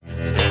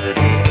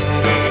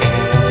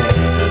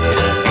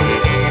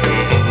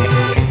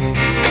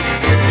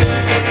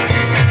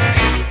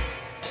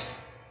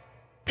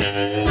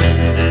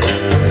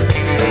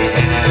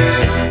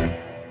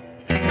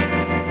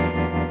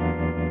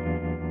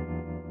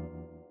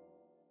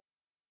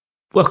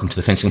Welcome to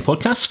the Fencing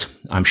Podcast.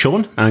 I'm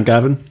Sean. And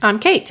Gavin. I'm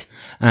Kate.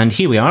 And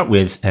here we are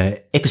with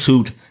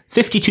episode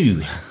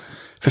 52.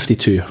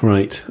 52,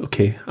 right,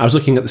 okay. I was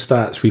looking at the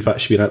stats. We've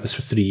actually been at this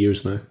for 3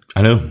 years now.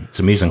 I know,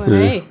 it's amazing.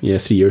 Hooray. Yeah,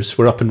 3 years.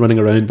 We're up and running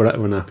around, we're at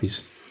our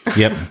nappies.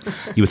 Yep.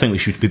 You would think we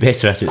should be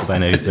better at it by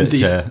now, but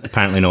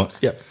apparently not.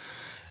 Yep.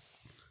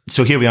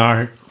 So here we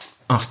are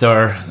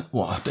after,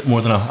 a bit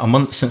more than a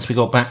month since we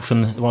got back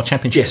from the World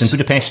Championships in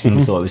Budapest, and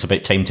we thought it was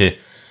about time to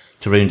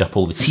round up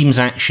all the teams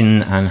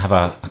action and have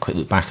a quick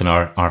look back on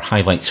our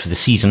highlights for the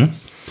season.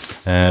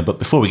 But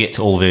before we get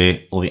to all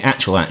the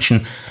actual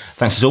action,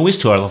 thanks as always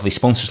to our lovely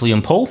sponsors, Liam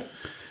and Paul.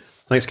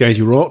 Thanks, guys,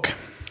 you rock.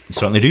 You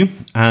certainly do.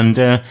 And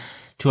to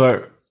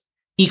our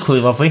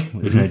equally lovely,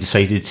 we've now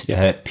decided,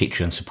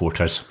 Patreon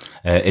supporters.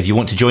 If you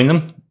want to join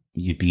them,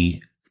 you'd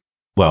be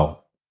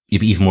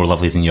even more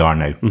lovely than you are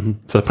now.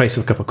 Mm-hmm. For the price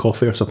of a cup of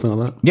coffee or something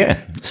like that. Yeah,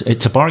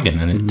 it's a bargain,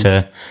 and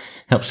it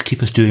helps to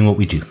keep us doing what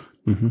we do.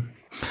 Mm-hmm.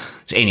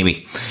 So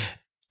anyway,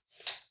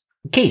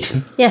 Kate.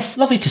 Yes.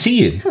 Lovely to see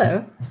you.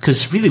 Hello.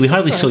 Because really, we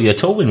hardly saw you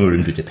at all when we were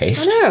in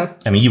Budapest. I know.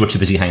 I mean, you were too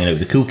busy hanging out with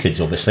the cool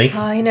kids, obviously.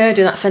 I know,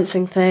 doing that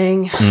fencing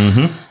thing.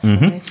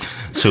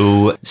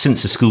 So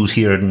since the schools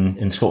here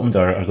in Scotland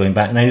are going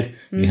back now,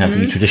 you have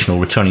the traditional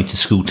returning to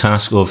school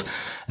task of,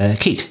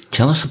 Kate,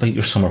 tell us about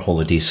your summer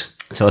holidays.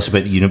 Tell us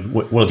about the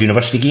World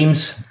University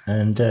Games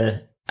and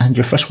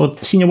your first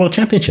Senior World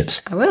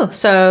Championships. I will.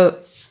 So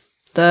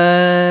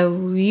the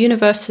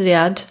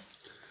Universiade,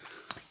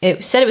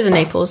 it said it was in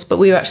Naples, but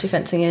we were actually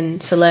fencing in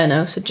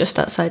Salerno, so just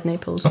outside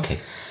Naples. Okay.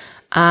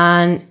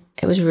 And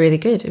it was really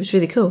good. It was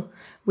really cool.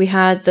 We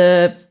had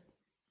the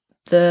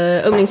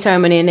opening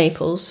ceremony in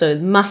Naples, so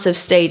massive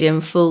stadium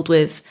filled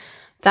with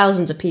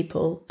thousands of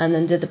people, and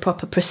then did the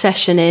proper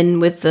procession in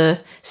with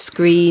the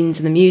screens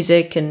and the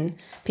music and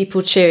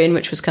people cheering,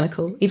 which was kind of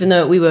cool. Even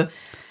though it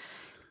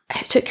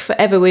took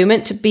forever. We were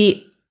meant to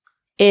be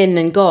in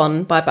and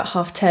gone by about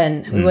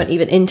 10:30. We weren't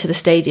even into the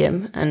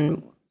stadium,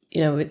 and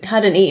we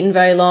hadn't eaten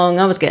very long.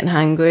 I was getting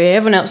hangry.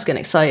 Everyone else was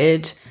getting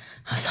excited.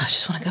 I was like, I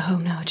just want to go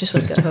home now. I just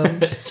want to go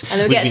home. And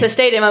then we get to the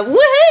stadium, I'm like,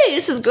 woohoo,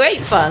 this is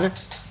great fun.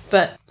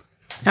 But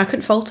I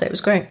couldn't fault it. It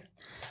was great.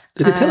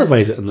 Did they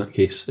televise it in that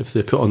case, if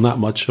they put on that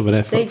much of an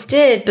effort? They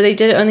did, but they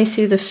did it only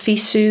through the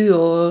FISU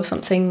or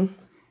something,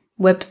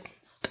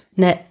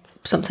 WebNet,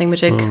 something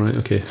majig. Oh, right,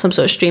 okay. Some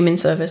sort of streaming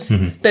service.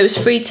 But it was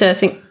free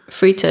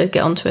to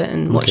get onto it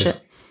and watch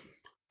it.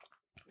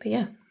 But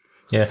yeah.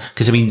 Yeah,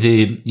 because I mean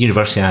the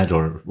Universiade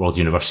or World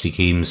University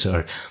Games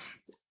they're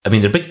a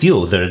big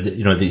deal. They're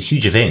the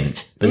huge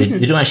event, but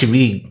they don't actually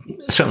really,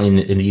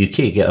 certainly in the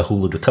UK, get a whole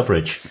load of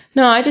coverage.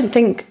 No, I didn't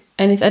think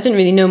anything. I didn't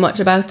really know much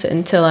about it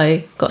until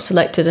I got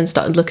selected and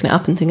started looking it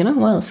up and thinking, oh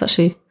well, it's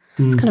actually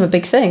kind of a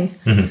big thing.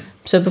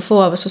 So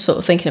before I was just sort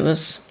of thinking it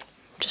was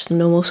just a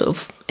normal sort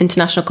of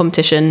international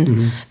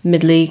competition,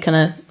 mid-league, kind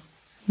of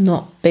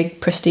not big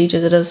prestige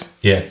as it is.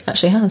 Yeah,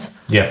 actually has.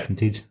 Yeah,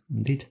 indeed.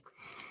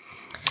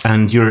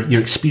 And your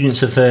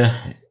experience of your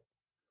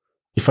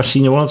first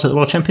Senior Worlds at the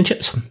World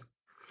Championships?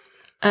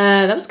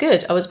 That was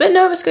good. I was a bit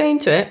nervous going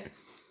into it,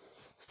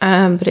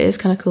 but it is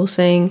kind of cool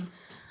seeing,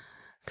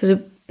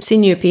 because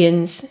senior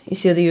Europeans, you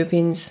see other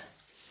European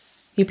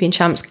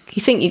champs,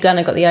 you think you kind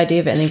of got the idea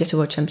of it, and then you get to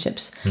World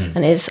Championships,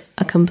 and it is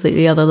a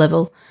completely other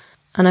level.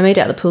 And I made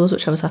it out of the pools,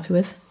 which I was happy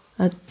with.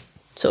 I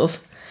sort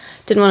of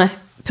didn't want to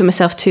put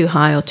myself too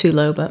high or too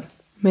low, but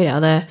made it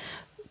out there.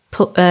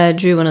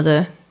 Drew one of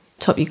the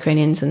top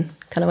Ukrainians and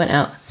kind of went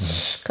out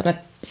kind of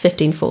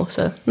 15-4,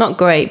 so not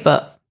great,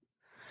 but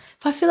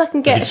if I feel I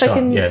can get,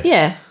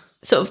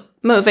 sort of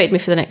motivated me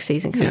for the next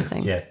season kind of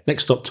thing. Yeah.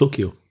 Next stop,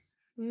 Tokyo.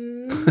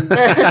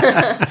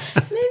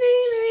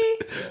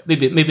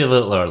 Maybe. Maybe a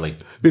little early.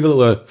 Maybe a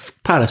little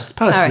Paris.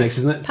 Paris is next,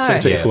 isn't it?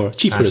 Paris. 2024. Yeah.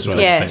 Cheaper as well.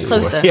 Yeah,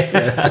 closer.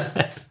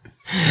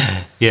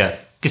 Yeah,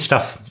 good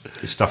stuff.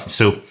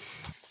 So,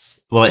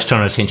 well, let's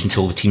turn our attention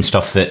to all the team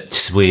stuff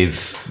that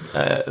we've.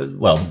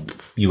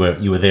 You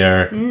were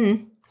there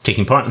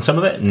taking part in some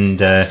of it,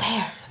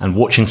 and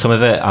watching some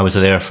of it. I was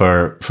there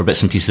for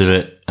bits and pieces of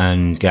it.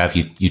 And Gav,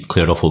 you'd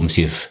cleared off home,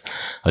 so you've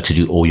had to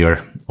do all your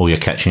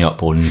catching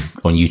up on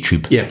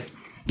YouTube.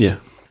 Yeah.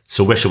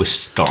 So where shall we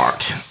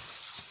start?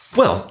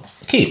 Well,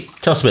 Kate,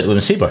 tell us about the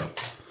Women's Sabre.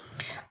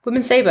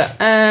 Women's Sabre.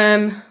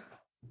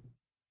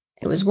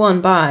 It was won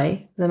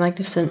by the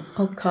magnificent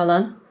Olga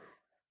Karlan.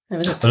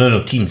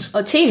 No, teams.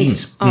 Oh,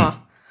 teams.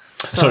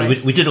 Sorry,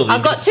 we did all the... I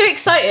got too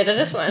excited. I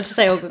just wanted to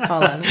say Olga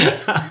Karlan.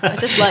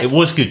 It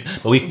was good,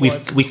 but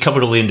we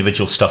covered all the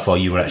individual stuff while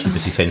you were actually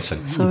busy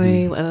fencing.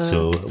 Sorry, whatever.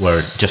 So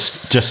we're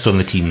just on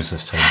the teams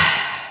this time.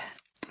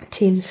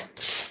 Teams.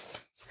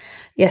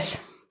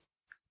 Yes.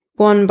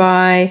 Won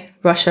by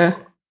Russia,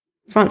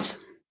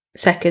 France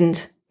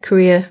second,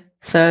 Korea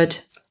third,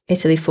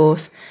 Italy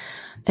fourth.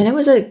 And it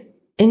was an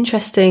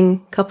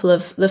interesting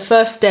the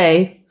first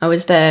day I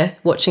was there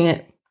watching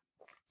it,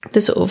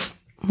 the sort of,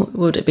 what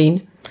would it have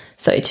been?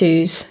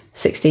 32s,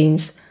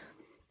 16s,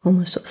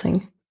 almost sort of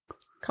thing.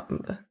 Can't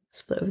remember.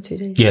 Split over 2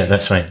 days. Yeah,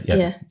 that's right.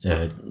 Yeah.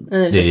 And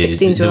there was the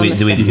 16s were on the way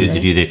they second day.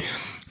 do the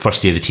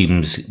first day of the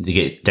teams, they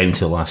get down to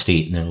the last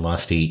 8, and then the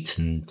last 8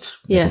 and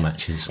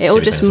matches. It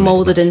all just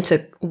moulded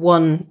into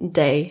one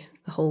day.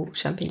 The whole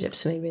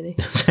championships for me, really.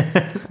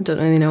 I don't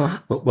really know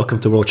what. Well,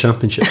 welcome to World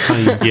Championship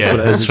time. Yeah,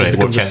 that's right.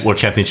 World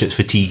Championships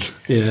fatigue.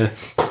 Yeah.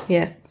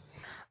 Yeah.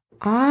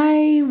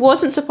 I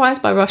wasn't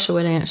surprised by Russia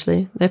winning,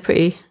 actually. They're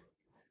pretty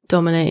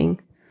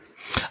dominating.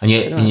 And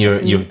yet, in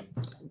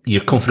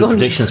your confident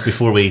predictions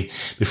before we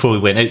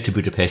went out to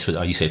Budapest,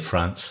 you said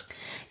France.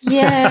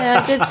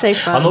 Yeah, I did say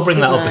France. I'll not bring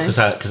that up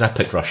because I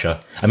picked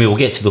Russia. I mean, we'll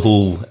get to the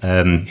whole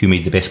who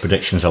made the best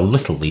predictions a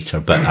little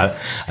later, but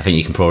I think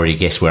you can probably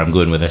guess where I'm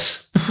going with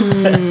this.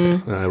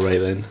 Right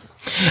then.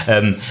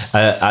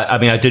 I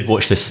mean, I did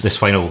watch this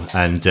final,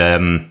 and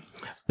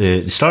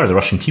the star of the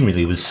Russian team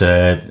really was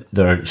their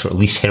sort of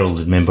least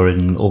heralded member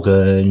in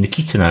Olga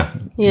Nikitina,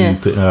 who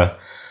put in a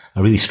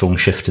really strong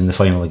shift in the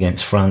final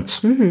against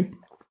France. Mm-hmm.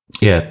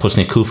 Yeah,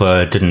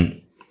 Poznikova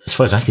didn't, as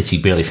far as I could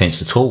see, barely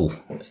fenced at all,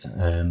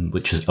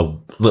 which is a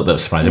little bit of a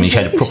surprise. I mean, she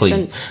had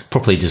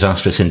properly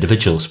disastrous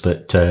individuals,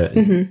 but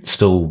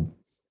still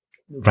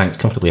ranked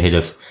comfortably ahead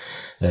of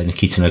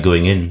Nikitina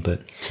going in.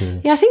 But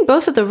I think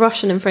both of the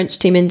Russian and French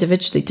team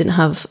individually didn't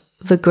have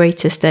the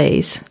greatest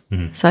days.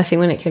 Mm-hmm. So I think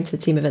when it came to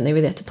the team event, they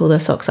really had to pull their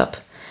socks up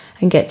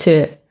and get to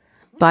it.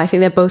 But I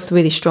think they're both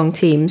really strong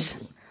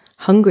teams.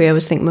 Hungary, I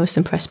was most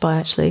impressed by,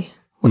 actually,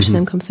 watching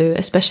them come through,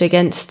 especially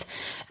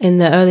in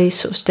the early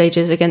sort of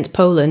stages against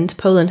Poland.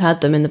 Poland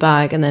had them in the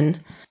bag, and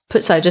then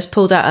Putzai just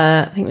pulled out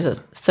I think it was a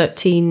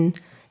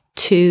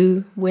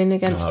 13-2 win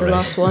against the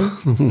last one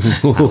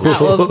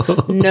out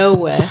of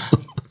nowhere.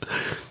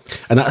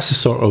 And that's the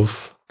sort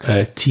of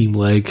team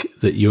leg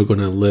that you're going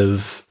to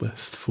live with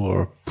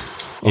for.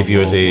 If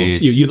you're on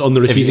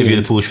the receiving if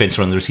you're the Polish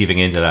fencer on the receiving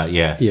end of that,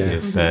 yeah.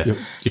 If, your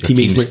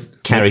teammates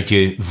carried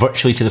you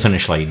virtually to the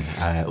finish line,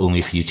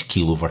 only for you to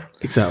keel over.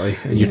 Exactly,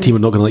 and your team are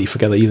not going to let you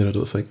forget that either, I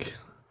don't think.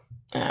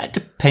 It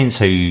depends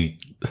how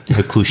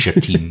close your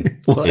team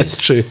well, is. That's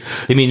true.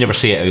 They may never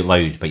say it out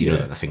loud, but you know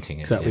what they're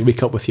thinking. Exactly. Yeah.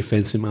 Wake up with your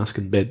fencing mask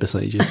in bed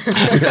beside you.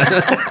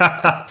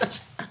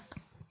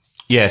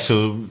 Yeah,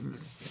 so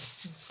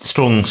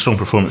strong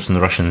performance from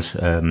the Russians.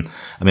 I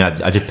mean,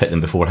 I did pick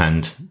them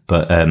beforehand,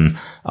 but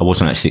I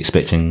wasn't actually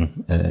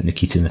expecting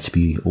Nikitina to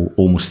be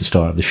almost the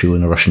star of the show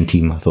in a Russian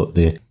team. I thought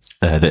that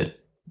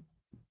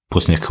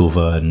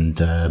Poznikova and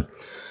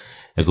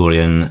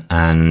Igorian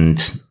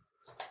and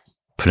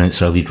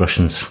pronounce our lead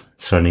Russian's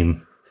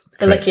surname.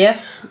 Velikia,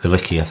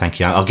 thank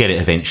you. I'll get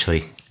it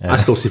eventually. I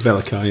still say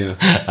Velika, yeah.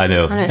 I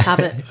know. I know it's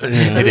habit.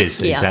 It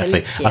is,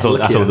 exactly. I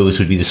thought those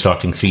would be the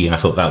starting three, and I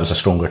thought that was a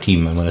stronger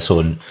team. And when I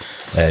saw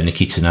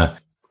Nikitina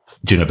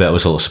doing a bit, I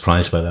was a little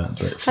surprised by that.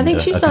 But I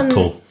think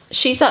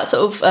she's that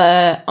sort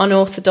of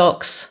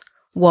unorthodox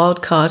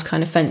wild card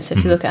kind of fence.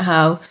 If you look at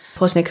how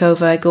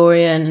Poznikova,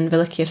 Igorian and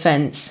Velikia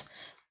fence,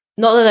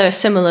 not that they're a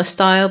similar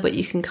style, but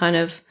you can kind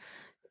of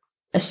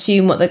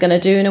assume what they're going to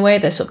do in a way.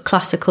 They're sort of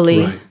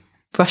classically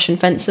Russian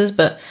fencers,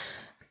 but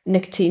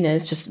Nikitina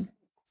is just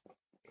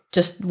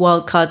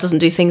wild card, doesn't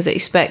do things that you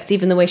expect.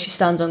 Even the way she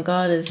stands on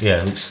guard is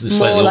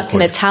more like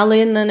an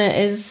Italian than it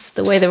is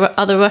the way the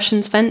other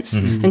Russians fence.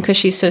 Mm-hmm. And because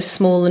she's so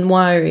small and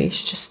wiry,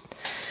 she just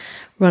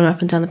run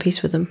up and down the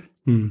piece with them.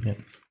 Mm. Yeah.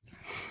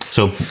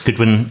 So good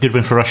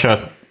win for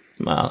Russia.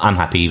 I'm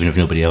happy, even if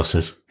nobody else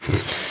is.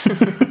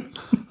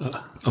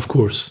 Of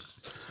course.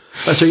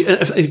 Sorry,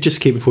 if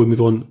just came before we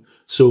move on.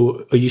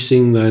 So are you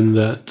saying then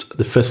that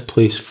the fifth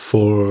place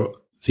for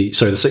the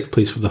sixth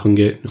place for the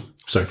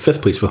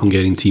fifth place for the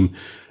Hungarian team,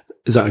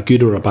 is that a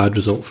good or a bad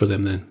result for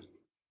them then?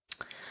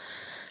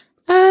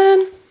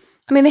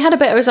 I mean, they had a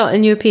better result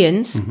in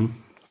Europeans,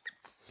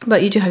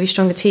 but you do have your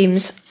stronger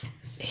teams.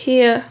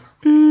 Here,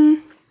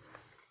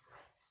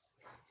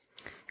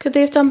 could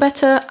they have done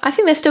better? I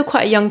think they're still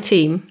quite a young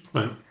team.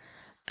 Right.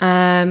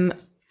 And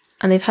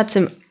they've had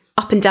some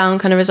up and down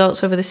kind of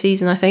results over the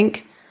season, I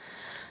think.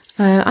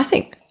 I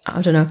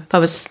don't know, if I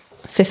was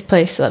fifth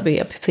place, I'd be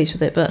pleased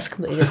with it, but that's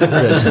completely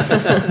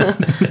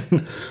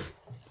different.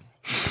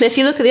 But if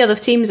you look at the other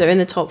teams that are in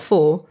the top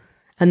four,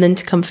 and then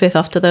to come fifth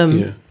after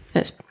them,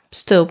 it's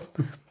still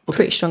a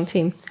pretty strong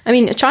team. I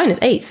mean, China's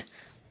eighth.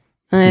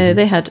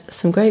 They had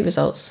some great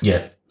results.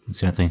 Yeah,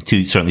 exactly.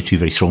 Certainly two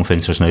very strong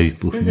fencers now,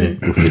 both in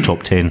the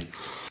top 10.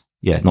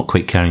 Yeah, not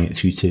quite carrying it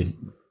through to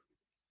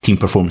team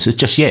performances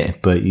just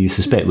yet, but you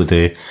suspect with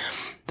the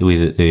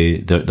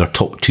way that their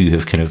top two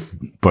have kind of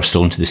burst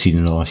onto the scene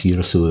in the last year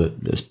or so,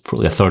 there's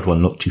probably a third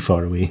one not too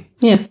far away.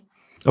 Yeah.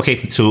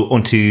 Okay, so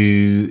on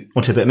to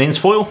a bit of men's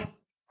foil.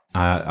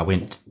 I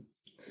went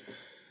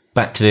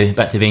back to the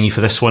venue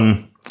for this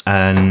one,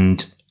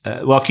 and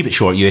I'll keep it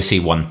short. USA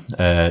won.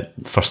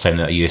 First time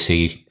that a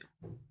USA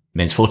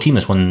men's foil team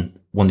has won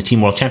the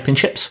Team World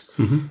Championships.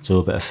 Mm-hmm. So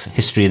a bit of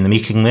history in the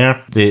making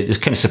there. This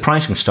kind of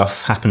surprising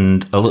stuff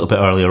happened a little bit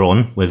earlier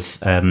on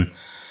with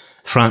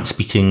France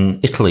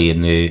beating Italy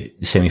in the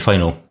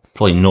semi-final.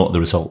 Probably not the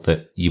result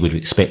that you would have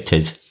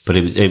expected, but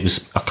it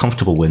was a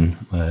comfortable win,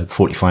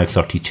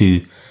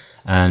 45-32.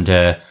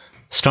 And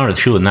star of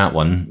the show in that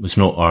one was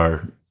not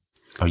our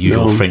our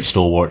usual French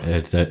stalwart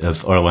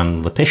of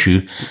Orlan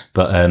Lepechu,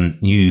 but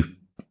new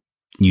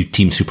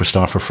team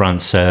superstar for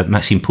France,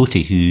 Maxime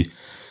Poté, who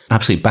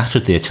absolutely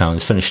battered the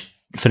Italians.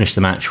 Finished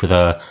the match with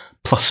a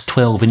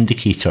 +12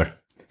 indicator.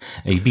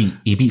 He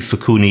beat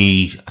Foucault,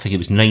 I think it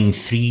was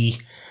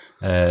 9-3.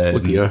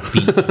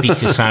 Beat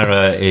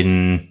Cassara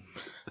in,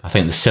 I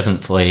think, the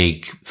 7th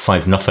leg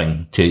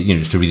 5-0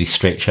 to really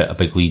stretch out a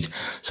big lead.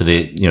 So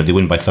they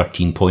win by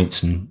 13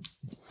 points, and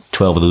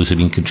 12 of those have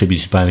been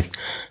contributed by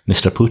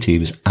Mr. Poté. He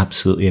was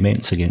absolutely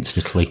immense against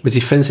Italy. Was he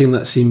fencing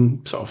that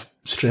same sort of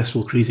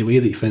stressful, crazy way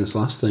that he fenced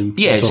last time?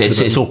 Yeah,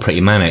 it's all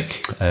pretty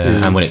manic,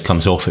 and when it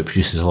comes off, it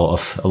produces a lot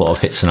of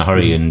hits in a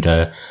hurry, and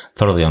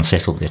thoroughly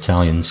unsettled the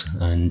Italians,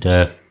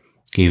 and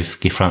gave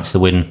France the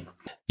win.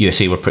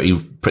 USA were pretty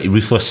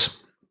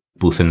ruthless,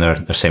 both in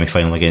their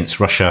semi-final against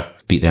Russia,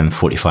 beat them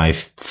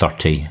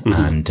 45-30,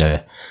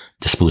 and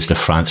disposed of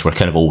France. Were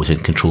kind of always in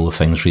control of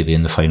things really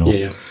in the final.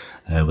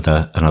 With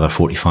another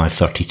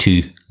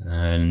 45-32.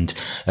 And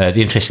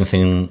the interesting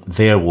thing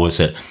there was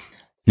that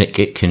Nick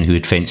Aitken, who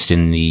had fenced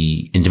in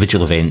the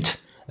individual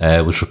event,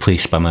 was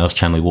replaced by Miles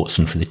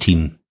Chamley-Watson for the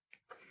team.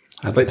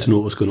 I'd like to know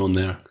what's going on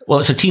there. Well,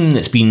 it's a team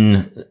that's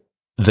been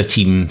the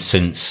team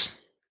since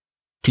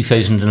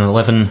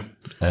 2011.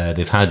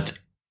 They've had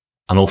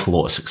an awful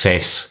lot of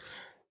success.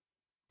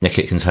 Nick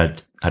Aitken's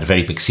had a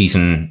very big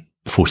season,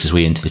 forced his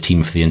way into the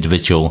team for the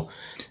individual.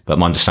 But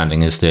my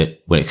understanding is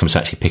that when it comes to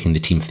actually picking the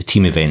team for the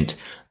team event,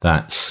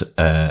 that's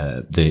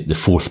the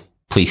fourth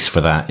place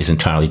for that is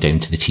entirely down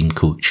to the team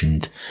coach.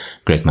 And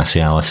Greg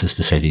Macialis has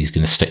decided he's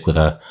going to stick with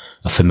a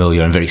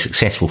familiar and very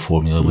successful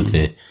formula with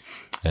the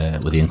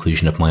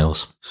inclusion of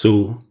Miles.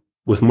 So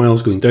with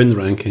Miles going down the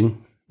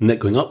ranking, Nick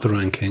going up the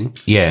ranking,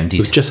 yeah, indeed,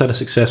 we've just had a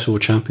successful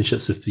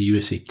championships with the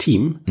USA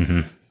team,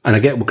 and I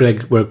get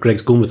where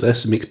Greg's going with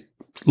this. It makes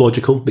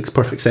logical, makes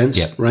perfect sense,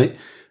 right?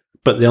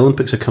 But the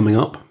Olympics are coming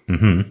up.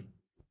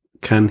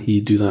 Can he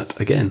do that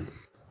again?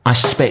 I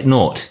suspect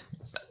not.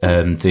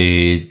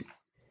 The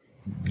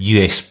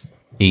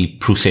USA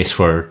process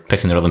for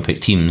picking their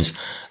Olympic teams,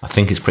 I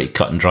think, is pretty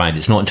cut and dried.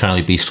 It's not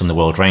entirely based on the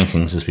world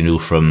rankings, as we know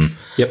from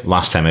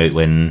last time out,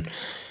 when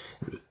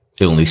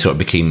it only sort of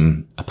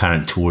became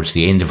apparent towards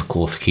the end of a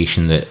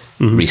qualification that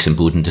Racing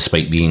Bowden,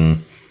 despite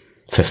being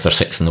 5th or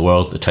 6th in the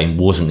world at the time,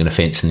 wasn't going to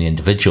fence in the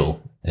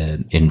individual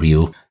in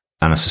Rio.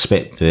 And I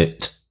suspect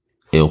that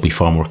it'll be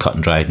far more cut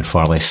and dried and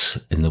far less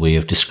in the way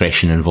of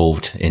discretion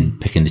involved in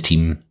picking the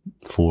team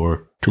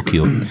for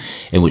Tokyo,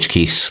 in which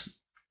case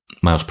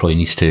Miles probably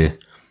needs to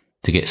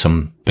get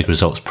some big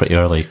results pretty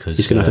early, because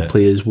he's going to have to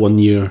play his 1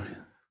 year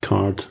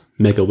card,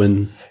 mega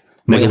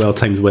well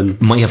timed win.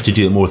 Might have to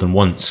do it more than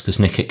once, because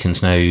Nick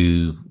Aitken's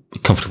now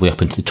comfortably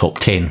up into the top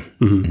 10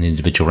 in the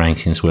individual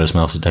rankings, whereas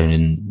Miles is down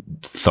in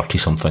 30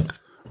 something.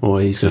 Oh,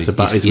 he's going to have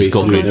to bat his way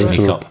through and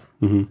everything up.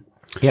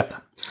 Yep.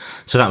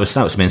 So that was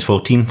the men's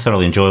 4 team.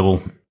 Thoroughly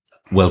enjoyable,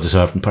 well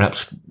deserved, and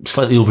perhaps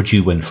slightly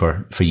overdue win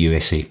for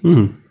USA.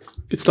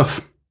 Good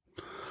stuff.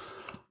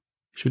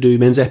 Should we do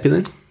men's epi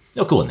then?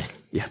 Oh, go on then.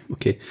 Yeah,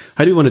 okay.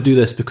 How do we want to do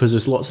this? Because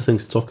there's lots of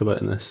things to talk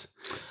about in this.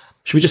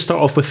 Should we just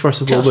start off with,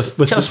 first of all,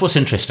 tell us what's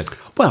interesting.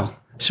 Well,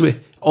 should we?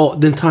 Oh,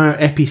 the entire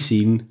epi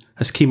scene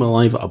has came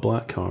alive at a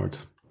black card.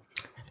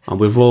 And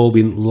we've all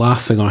been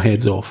laughing our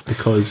heads off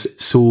because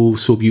it's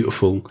so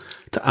beautiful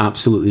to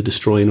absolutely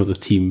destroy another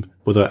team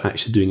without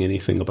actually doing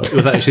anything about it,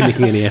 without actually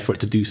making any effort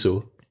to do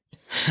so.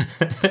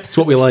 It's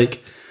what we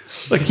like.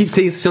 Like I keep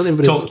telling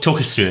everybody. Talk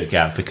us through it,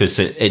 Gav, because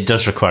it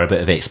does require a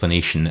bit of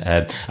explanation.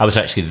 I was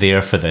actually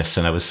there for this,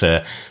 and I was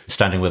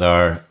standing with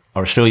our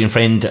Australian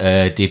friend,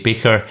 Dave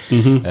Baker,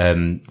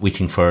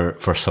 waiting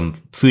for some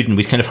food, and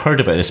we'd kind of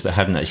heard about this but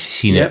hadn't actually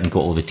seen it and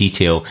got all the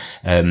detail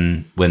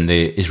when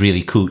the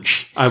Israeli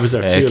coach I was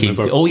there too,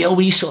 oh yeah,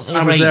 were you sort of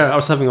I was there. I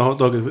was having a hot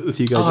dog with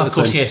you guys at the of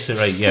course, time. yes,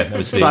 right,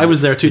 yeah. So I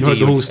was there too and heard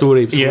the whole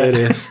story. It was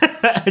hilarious.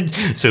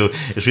 So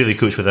Israeli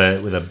coach with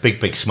a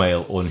big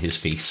smile on his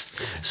face.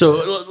 So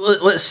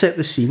let's set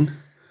the scene.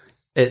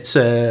 It's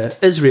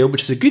Israel,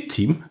 which is a good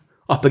team,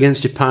 up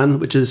against Japan,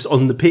 which is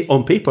on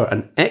paper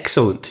an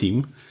excellent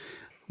team.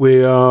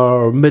 We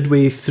are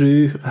midway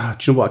through. Do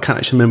you know what? I can't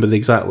actually remember the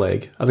exact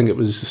leg. I think it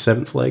was the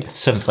 7th leg.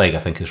 7th leg, I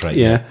think, is right.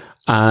 Yeah,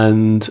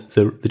 and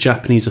the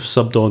Japanese have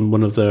subbed on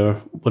one of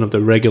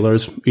their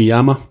regulars,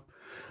 Uyama,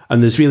 and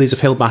the Israelis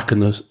have held back on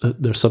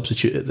their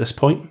substitute at this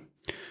point.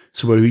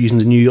 So we're using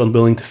the new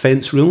unwilling to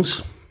fence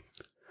rules.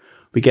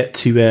 We get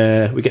to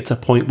a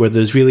point where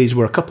the Israelis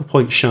were a couple of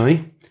points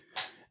shy.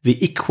 They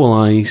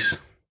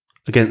equalise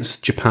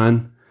against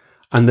Japan,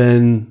 and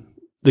then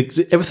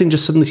everything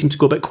just suddenly seemed to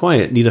go a bit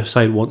quiet. Neither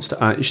side wants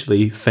to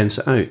actually fence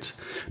it out.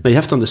 Now, you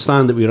have to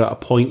understand that we're at a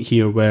point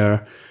here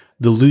where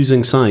the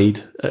losing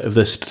side of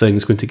this thing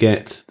is going to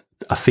get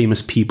a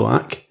famous P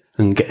black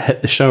and get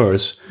hit the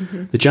showers.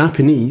 The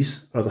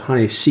Japanese are the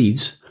highest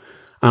seeds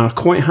and are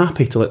quite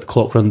happy to let the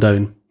clock run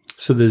down.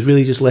 So they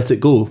really just let it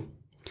go.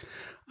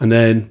 And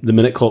then the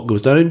minute clock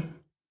goes down,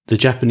 the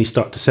Japanese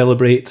start to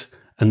celebrate,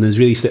 and the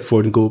Israelis step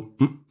forward and go,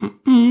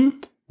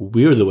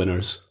 we're the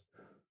winners.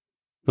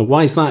 Now,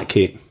 why is that,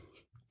 Kate?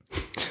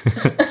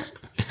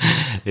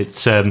 It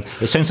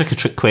sounds like a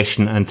trick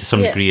question, and to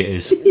some degree it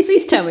is.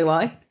 Please tell me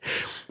why.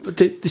 But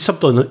they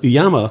subbed on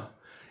Uyama.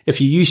 If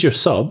you use your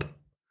sub,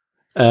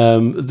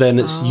 then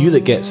it's you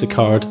that gets the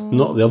card,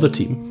 not the other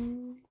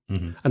team.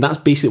 Mm-hmm. And that's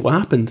basically what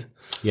happened.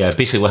 Yeah,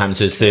 basically what happens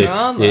is the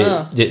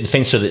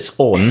fencer that's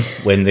on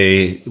when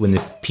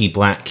the P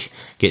black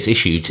gets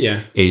issued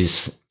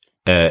is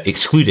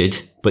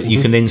excluded, but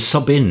you can then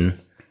sub in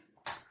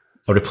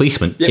a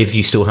replacement if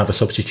you still have a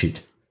substitute,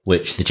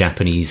 which the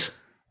Japanese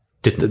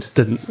didn't.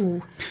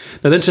 Now,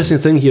 the interesting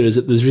thing here is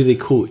that the Israeli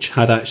coach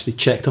had actually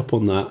checked up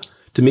on that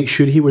to make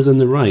sure he was in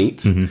the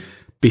right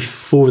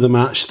before the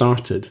match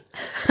started,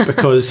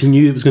 because he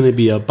knew it was going to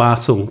be a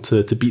battle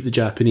to beat the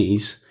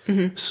Japanese.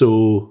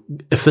 So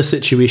if this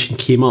situation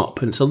came up,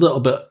 and it's a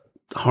little bit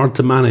hard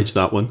to manage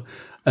that one,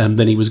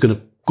 then he was going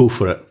to go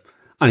for it.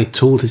 And he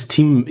told his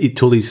team,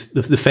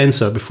 the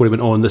fencer before he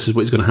went on, this is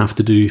what he's going to have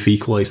to do if he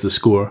equalised the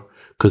score,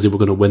 because they were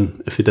going to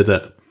win if he did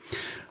it.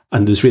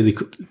 And the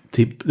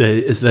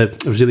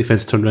Israeli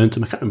fencer turned around to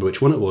him, I can't remember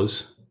which one it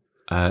was.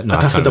 No,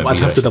 I'd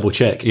have to double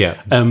check.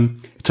 Yeah.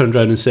 Turned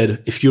around and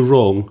said, if you're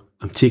wrong,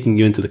 I'm taking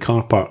you into the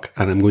car park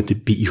and I'm going to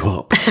beat you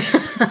up.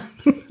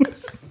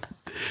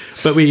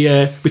 But we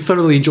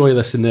thoroughly enjoy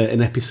this in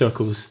Epi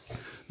Circles.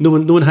 No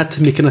one had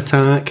to make an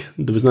attack.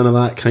 There was none of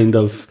that kind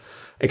of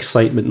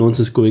excitement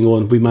nonsense going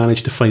on. We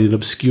managed to find an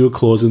obscure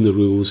clause in the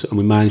rules, and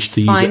we managed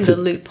to use it. Find the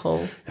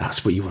loophole.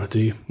 That's what you want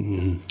to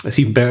do. It's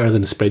even better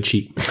than a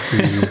spreadsheet.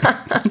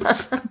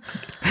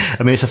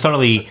 I mean, it's a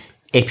thoroughly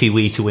epi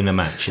way to win a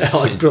match.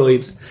 It's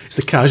brilliant. It's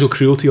the casual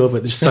cruelty of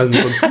it. They're just standing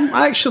there going,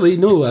 actually,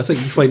 no, I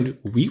think you find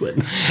we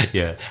win.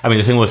 Yeah. I mean,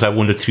 the thing was, I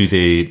wandered through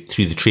the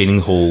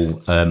training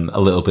hall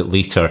a little bit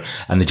later,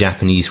 and the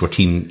Japanese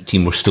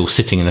team were still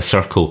sitting in a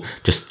circle,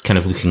 just kind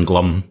of looking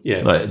glum.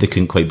 Yeah. Like, they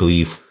couldn't quite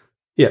believe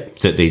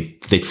that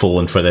they'd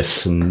fallen for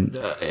this. And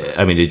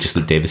I mean, they just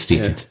looked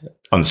devastated,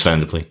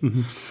 understandably.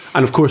 Mm-hmm.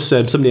 And of course,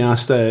 somebody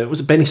asked, was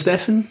it Benny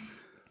Steffen?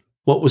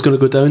 What was going to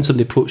go down?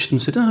 Somebody approached him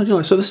and said,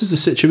 so this is the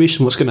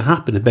situation, what's going to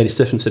happen? And Benny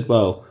Steffen said,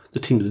 well, the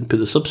team didn't put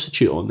the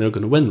substitute on, they're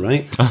going to win,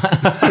 right?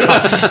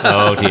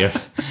 Oh dear.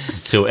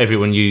 So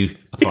everyone knew,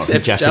 apart from the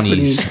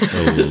Japanese.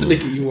 Just to make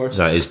it even worse.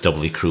 That is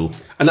doubly cruel.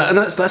 And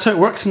that's how it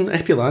works in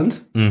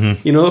Epiland.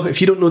 Mm-hmm. You know, if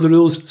you don't know the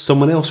rules,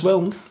 someone else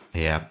will.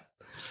 Yeah.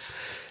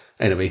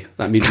 Anyway,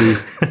 that made me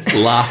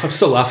laugh. I'm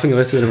still laughing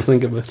about it when I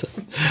think about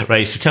it.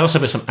 Right, so tell us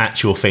about some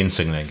actual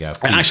fencing then, Gav.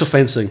 Actual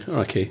fencing.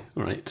 Okay,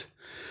 all right.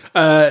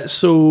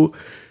 So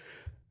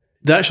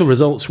the actual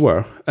results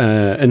were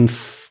in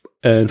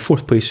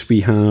fourth place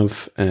we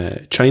have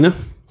China.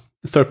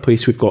 In third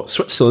place we've got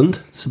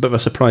Switzerland. It's a bit of a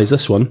surprise,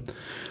 this one.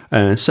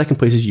 Second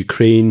place is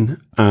Ukraine,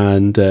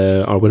 and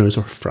our winners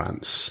are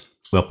France.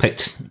 Well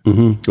picked.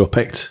 Mm-hmm. Well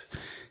picked.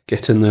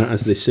 Get in there,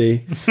 as they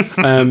say.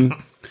 I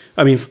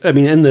mean,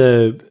 in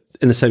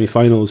the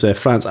semi-finals,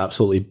 France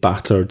absolutely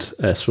battered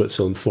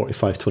Switzerland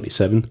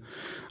 45-27.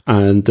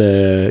 And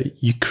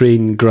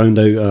Ukraine ground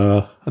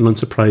out an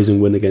unsurprising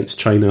win against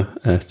China,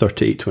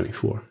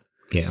 38-24.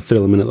 Yeah,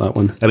 thrill them in at that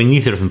one. I mean,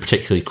 neither of them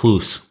particularly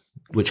close,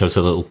 which I was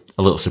a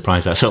little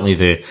surprised at.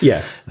 Certainly,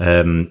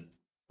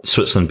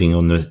 Switzerland being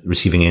on the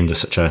receiving end of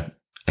such a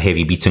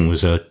heavy beating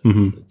was a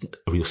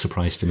real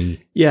surprise to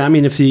me. Yeah, I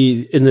mean,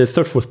 in the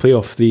third, fourth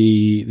playoff,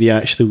 they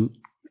actually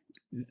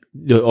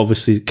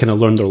obviously kind of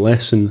learned their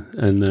lesson,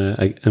 and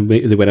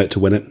they went out to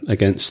win it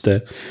against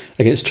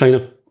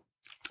China.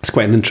 It's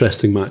quite an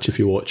interesting match if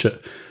you watch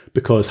it,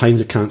 because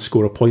Heinzer can't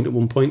score a point at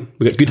one point.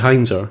 We got good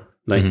Heinzer,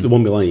 like the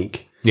one we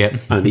like,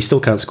 and he still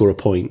can't score a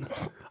point.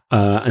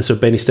 And so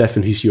Benny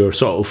Steffen, who's your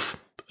sort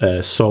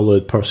of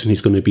solid person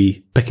who's going to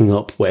be picking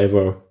up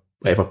whatever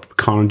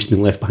carnage has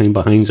been left behind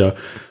by Heinzer,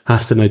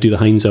 has to now do the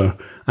Heinzer,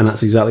 and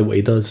that's exactly what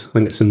he does. I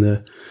think it's in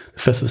the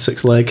fifth or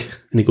sixth leg,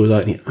 and he goes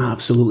out and he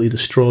absolutely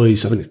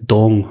destroys, I think it's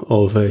Dong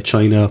of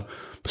China,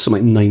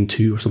 something like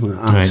 9-2 or something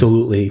like that.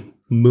 Absolutely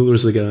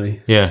Muller's the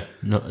guy. Yeah.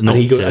 And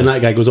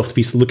that guy goes off the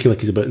piece looking like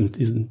he's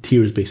in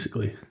tears,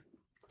 basically,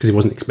 because he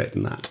wasn't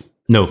expecting that.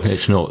 No,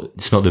 it's not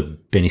the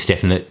Benny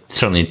Steffen that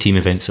certainly in team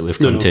events that we've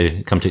come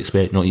to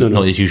expect.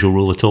 Not his usual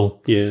role at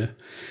all. Yeah.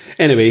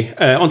 Anyway,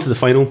 on to the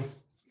final.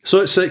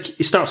 So it's like,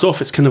 it starts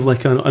off, it's kind of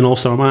like an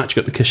all-star match.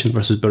 You got Nikishin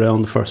versus Burrell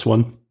in the first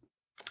one.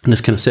 And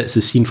this kind of sets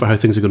the scene for how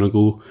things are going to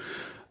go.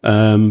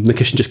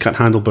 Nikishin just can't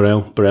handle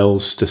Burrell.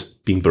 Burrell's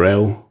just being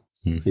Burrell.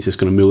 He's just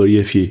going to Muller you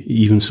if you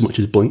even so much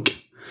as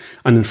blink.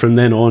 And then from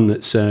then on,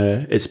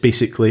 it's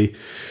basically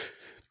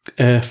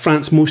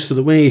France most of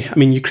the way. I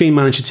mean, Ukraine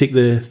managed to take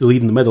the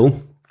lead in the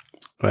middle,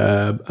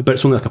 but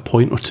it's only like a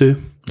point or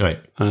two. Right.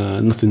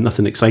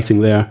 Nothing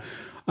exciting there.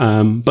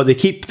 But they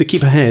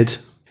keep ahead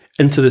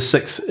into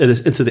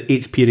the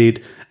eighth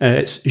period.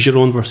 It's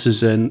Giron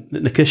versus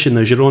Nikishin.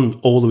 Now Giron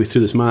all the way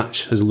through this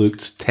match has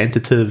looked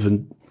tentative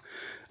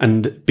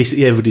and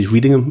basically everybody's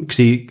reading him because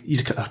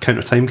he's a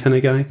counter time kind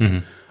of guy.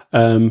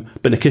 Mm-hmm.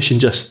 But Nikishin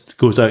just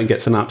goes out and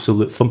gets an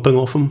absolute thumping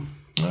off him.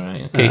 All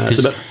right, okay.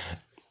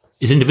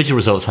 his individual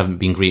results haven't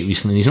been great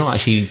recently. He's not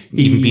actually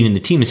even been in the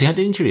team. Has he had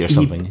an injury or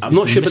something? I'm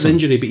not sure about the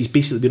injury, but he's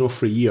basically been off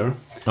for a year.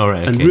 All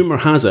right, and rumour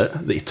has it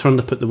that he turned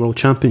up at the World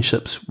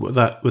Championships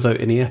without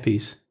any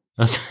eppies.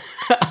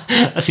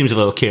 That seems a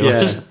little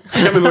careless. Yeah. I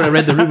can't remember when I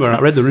read the rumour. I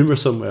read the rumour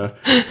somewhere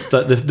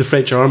that the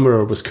French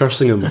armourer was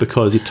cursing him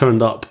because he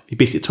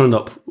basically turned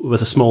up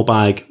with a small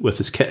bag with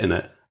his kit in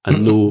it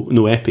and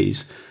no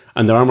eppies.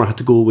 And the armourer had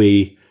to go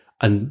away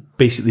and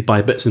basically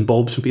buy bits and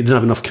bobs from people. He didn't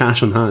have enough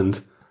cash on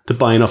hand to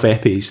buy enough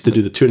eppies to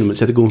do the tournaments.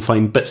 He had to go and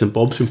find bits and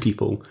bobs from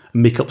people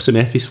and make up some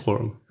eppies for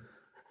them.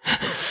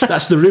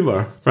 That's the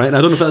rumour, right? And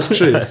I don't know if that's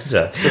true.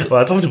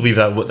 Well, I'd love to believe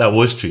that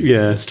was true.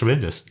 Yeah. It's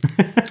tremendous.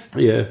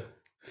 Yeah.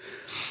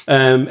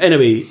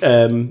 Anyway,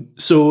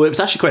 so it was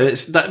actually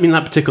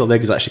that particular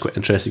leg is actually quite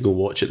interesting. Go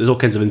watch it. There's all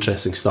kinds of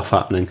interesting stuff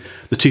happening.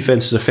 The two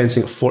fences are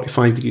fencing at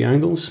 45-degree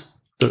angles.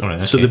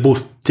 So they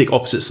both take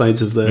opposite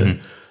sides of the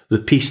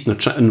piece,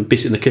 and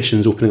basically the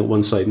Kishin's opening up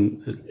one side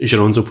and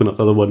Giron's opening up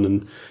the other one,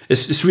 and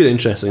it's really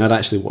interesting. I'd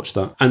actually watch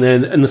that. And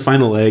then in the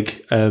final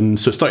leg, so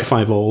it's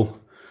 35 all.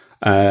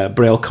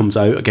 Burrell comes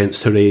out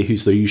against Hooray,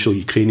 who's the usual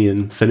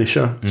Ukrainian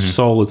finisher.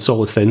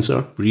 Solid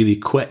fencer, really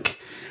quick.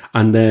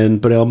 And then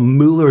Burrell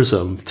Mullers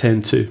him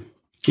 10-2.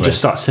 He just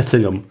starts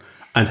hitting him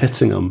and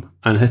hitting him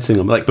and hitting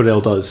him like Burrell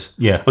does.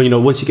 Yeah.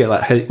 Well, once he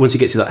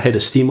gets that head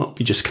of steam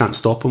up, you just can't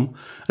stop him.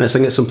 And I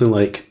think it's something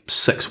like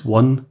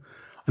 6-1,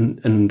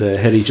 and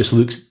Harry just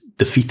looks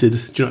defeated. Do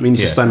you know what I mean?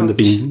 He's just standing there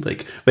being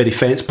like ready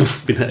fence,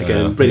 poof, been hit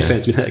again. Ready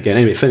fence, been hit again.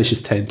 Anyway, it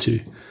finishes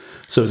 10-2.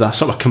 So it was a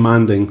sort of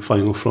commanding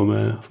final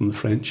from the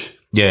French.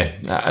 Yeah,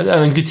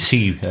 I mean, good to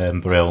see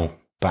Burrell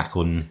back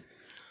on.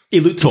 He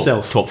looked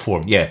himself. Top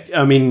form, yeah.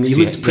 I mean, he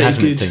looked pretty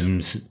good. At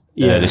times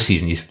this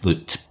season, he's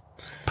looked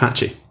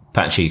patchy.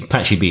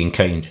 Patchy being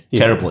kind. Yeah.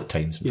 Terrible at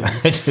times. Yeah.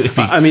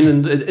 I mean,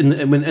 in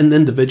the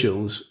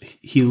individuals,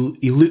 he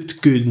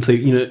looked good until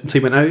he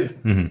went out.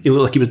 Mm-hmm. He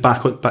looked like he was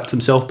back to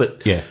himself,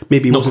 but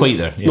maybe not quite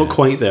there. Yeah. Not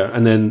quite there.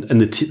 And then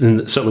and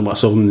certainly what I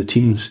saw him in the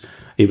teams,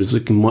 he was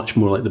looking much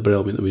more like the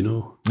Burrell that we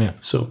know. Yeah.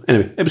 So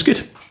anyway, it was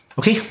good.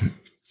 Okay,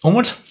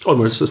 onwards.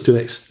 Let's do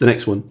the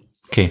next one.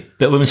 Okay,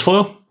 bit of women's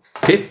foil.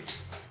 Okay.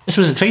 This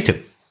was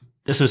exciting.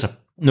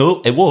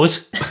 It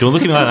was. Don't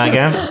look at me like that,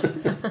 Gav.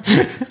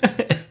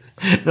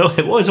 No,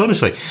 it was,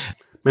 honestly.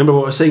 Remember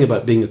what I was saying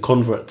about being a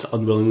convert to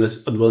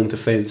unwilling to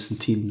fence in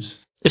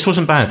teams? This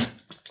wasn't bad.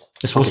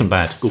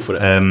 Go for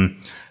it.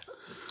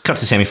 Cut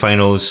to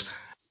semi-finals.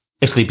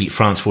 Italy beat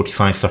France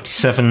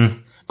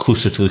 45-37.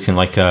 Closer to looking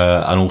like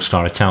an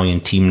all-star Italian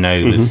team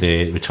now with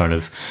the return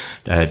of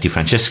Di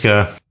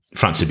Francesca.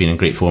 France had been in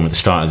great form at the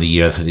start of the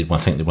year. I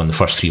think they won the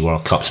first 3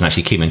 World Cups and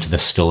actually came into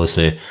this still as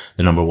the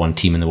number 1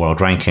 team in the world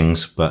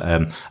rankings. But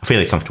a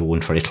fairly comfortable win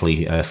for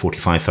Italy,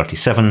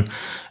 45-37.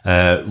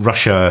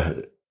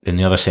 Russia in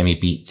the other semi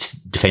beat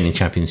defending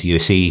champions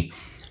USA,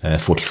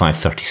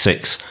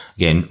 45-36.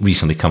 Again,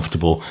 reasonably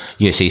comfortable.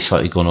 USA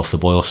slightly gone off the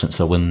boil since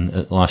their win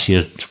at last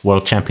year's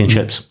World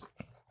Championships.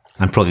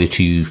 And probably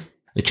the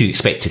two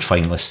expected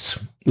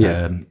finalists.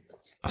 Yeah.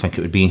 I think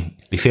it would be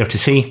fair to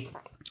say.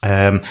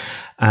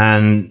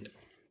 And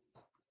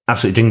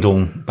absolute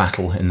ding-dong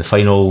battle in the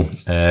final,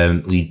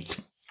 lead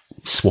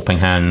swapping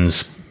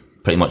hands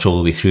pretty much all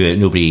the way through it.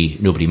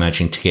 Nobody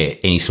managing to get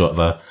any sort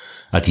of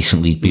a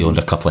decent lead beyond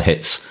a couple of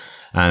hits.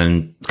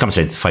 And it comes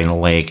down to the final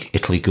leg.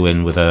 Italy go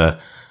in with a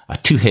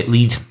 2-hit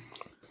lead.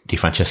 Di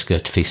Francesca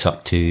to face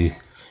up to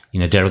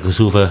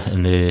Derglazova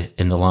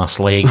in the last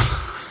leg.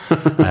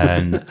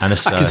 And I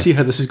can see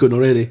how this is going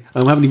already.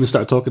 I haven't even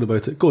started talking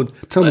about it. Go on,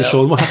 tell me,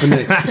 Sean, what happened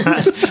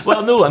next?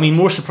 Well, no, I mean,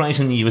 more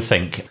surprising than you would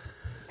think.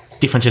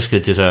 Di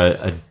Francesca does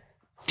a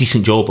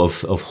decent job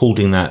of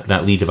holding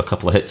that lead of a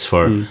couple of hits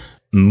for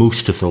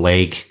most of the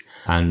leg,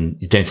 and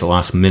down to the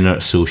last minute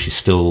or so, she's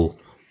still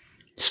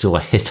a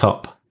hit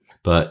up,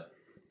 but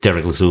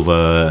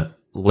Derglazova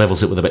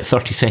levels it with about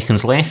 30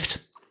 seconds left.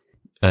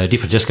 Di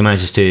Francesca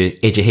manages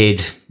to edge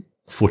ahead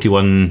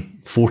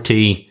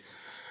 41-40.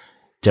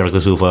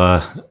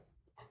 Derglazova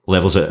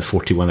levels it at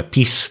 41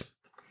 apiece.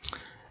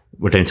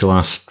 We're down to the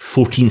last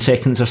 14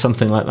 seconds or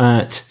something like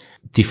that.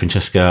 Di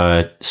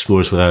Francesca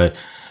scores with a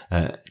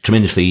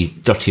tremendously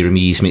dirty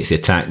remise, makes the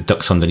attack,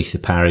 ducks underneath the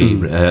parry,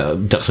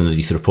 ducks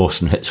underneath the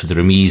riposte and hits with the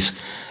remise.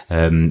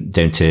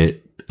 Down to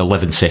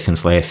 11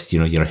 seconds left,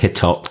 you're a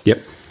hit up.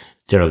 Yep.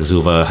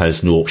 Derglazova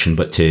has no option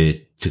but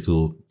to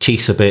go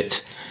chase a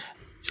bit.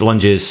 She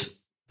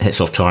lunges, hits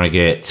off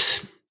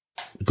target,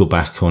 go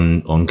back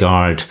on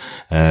guard.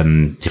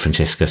 Di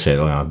Francesca said,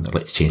 I'd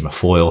like to change my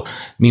foil.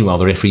 Meanwhile,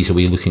 the referee's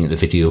away looking at the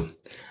video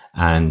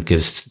and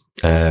gives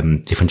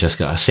Di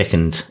Francesca a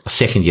second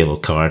yellow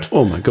card.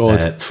 Oh my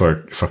God.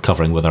 For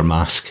covering with her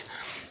mask.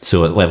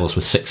 So it levels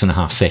with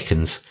 6.5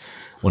 seconds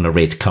on a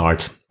red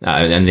card.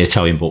 And the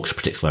Italian box in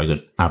particular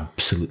got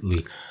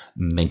absolutely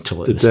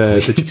mental at this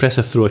point. Did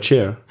Cipressa throw a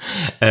chair?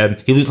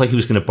 He looked like he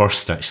was going to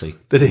burst, actually.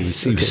 Did he?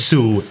 He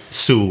was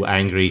so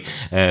angry.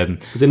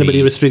 Was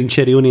anybody restraining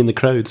Cerioni in the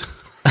crowd?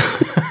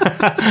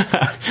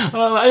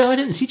 Well, I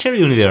didn't see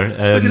Cerioni there.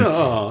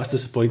 That's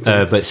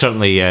disappointing. But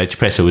certainly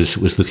Cipressa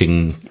was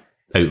looking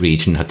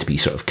outrage and had to be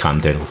sort of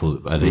calmed down a little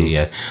bit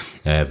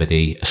by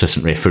the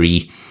assistant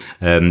referee.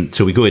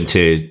 So we go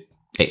into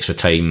extra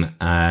time,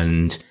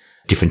 and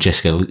Di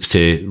Francesca looks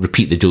to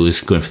repeat the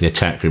dose, going for the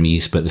attack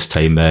remise, but this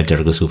time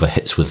Derogozova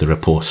hits with the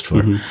riposte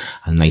for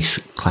a nice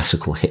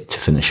classical hit to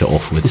finish it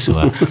off with. So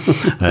a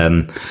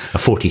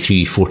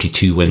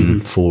 43-42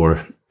 win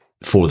for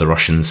the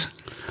Russians.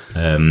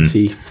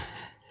 See.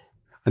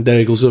 And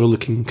Derogozova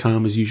looking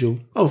calm as usual.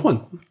 Oh,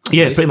 won.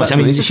 Yeah, Nice. pretty much. That's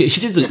I mean, nice.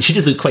 she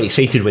did look quite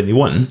excited when they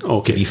won,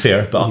 Okay. to be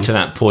fair, but up to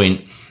that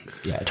point,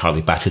 it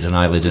hardly batted an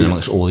eyelid in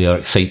amongst all the other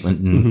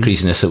excitement and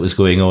craziness that was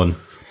going on.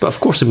 But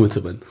of course I'm going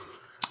to win.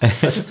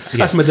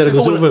 That's my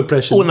Derogozova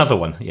impression. Oh, another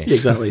one, yes. Yeah,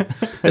 exactly.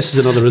 This is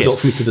another result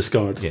for me to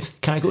discard. Yes.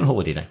 Can I go on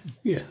holiday now?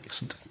 Yeah,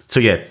 excellent. So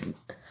yeah,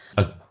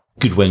 a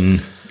good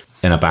win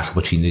in a battle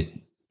between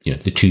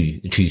the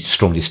two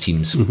strongest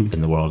teams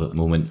in the world at the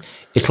moment.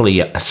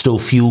 Italy, I still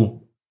feel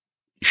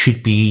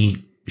should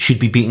be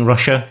beating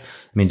Russia.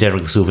 I mean,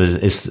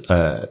 Derogozova is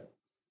the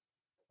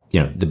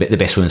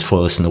best women's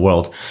foilist in the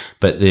world,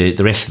 but the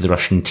rest of the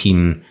Russian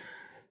team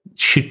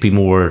should be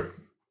more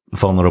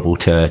vulnerable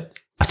to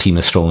a team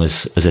as strong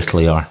as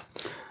Italy are,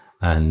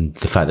 and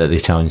the fact that the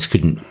Italians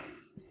couldn't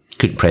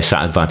press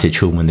that advantage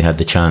home when they had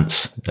the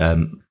chance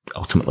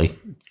ultimately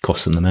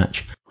cost them the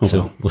match.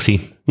 So we'll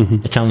see.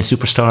 Italian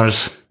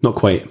superstars, Not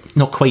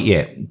quite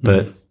yet,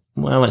 but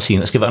well, let's see.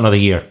 Let's give it another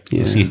year.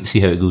 Yeah. We'll see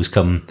how it goes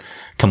come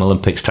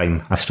Olympics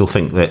time. I still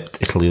think that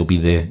Italy will be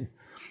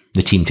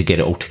the team to get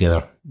it all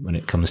together when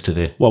it comes to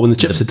when the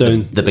chips are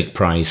down. the big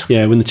prize.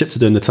 Yeah, when the chips are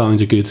down, the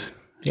Italians are good.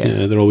 Yeah.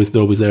 Yeah, they're always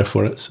there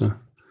for it. So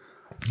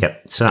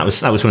Yep. So that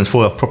was women's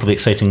foil, a properly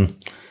exciting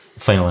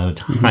final. I would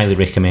highly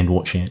recommend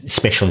watching it,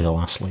 especially the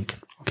last leg.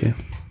 okay,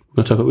 we're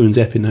going to talk about women's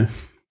epi now.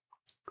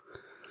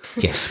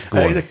 Yes.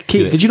 Go on. Kate,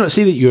 Do it. did you not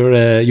say that you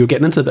were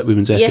getting into a bit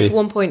women's epi? Yeah, for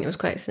one point, it was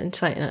quite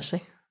exciting,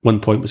 actually. 1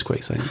 point was quite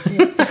exciting.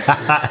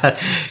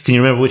 Can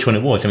you remember which one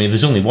it was? I mean, if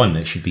there's only one,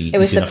 it should be. It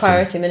was easy the enough to-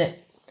 priority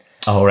minute.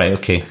 Oh right.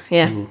 Okay.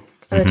 Yeah. And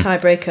the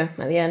tiebreaker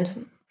at the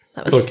end.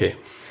 Okay.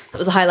 That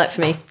was the highlight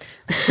for me.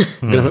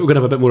 We're going to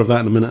have a bit more of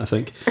that in a minute, I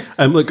think.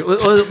 Look,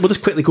 we'll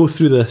just quickly go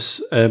through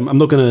this. I'm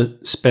not going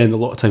to spend a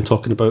lot of time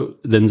talking about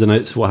the ins and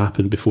outs of what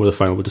happened before the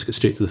final. We'll just get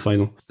straight to the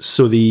final.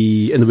 So in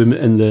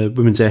the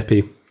women's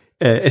epi,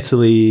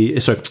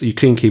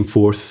 Ukraine came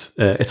fourth,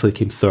 Italy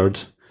came third,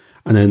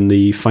 and then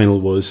the final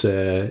was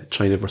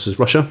China versus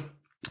Russia.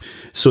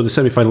 So the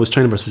semi-final was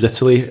China versus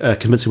Italy,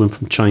 convincing win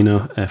from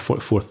China,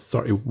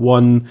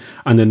 44-31,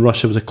 and then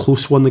Russia was a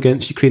close one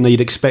against Ukraine. Now you'd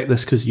expect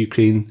this because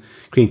Ukraine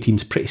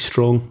team's pretty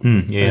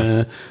strong.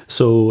 Yeah.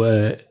 So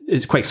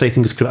it's quite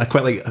exciting because I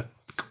quite like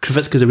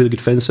Krivitska's a really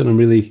good fencer, and I'm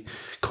really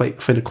find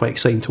her quite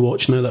exciting to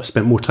watch now that I've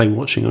spent more time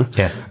watching her.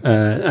 Yeah.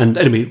 And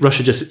anyway,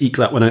 Russia just eked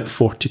that one out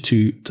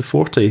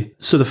 42-40.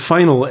 So the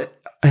final,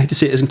 I hate to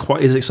say it isn't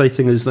quite as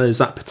exciting as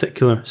that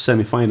particular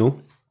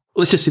semi-final.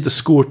 Let's just say the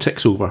score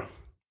ticks over.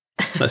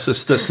 That's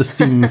the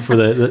theme for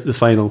the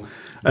final.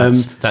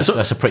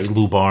 That's a pretty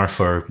low bar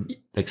for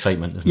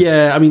excitement, isn't it?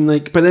 Yeah, I mean,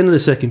 like by the end of the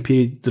second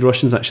period, the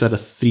Russians actually had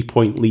a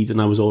 3-point lead,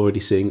 and I was already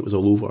saying it was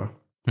all over.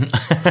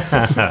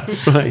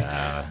 Right.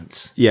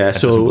 Yeah. That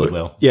So doesn't bode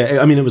well. yeah,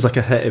 I mean, it was like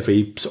a hit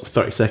every sort of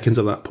 30 seconds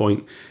at that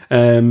point.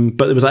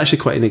 But there was actually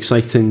quite an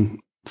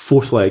exciting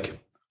fourth leg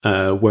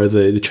where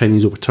the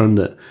Chinese overturned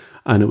it,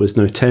 and it was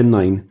now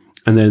 10-9.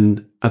 And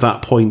then at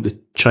that point, the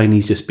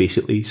Chinese just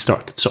basically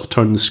started to sort of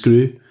turn the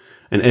screw.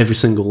 And every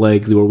single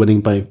leg, they were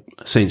winning by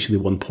essentially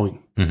 1 point.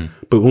 Mm-hmm.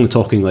 But we're only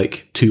talking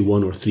like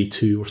 2-1 or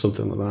 3-2 or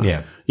something like that.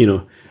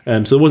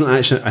 Yeah. So there wasn't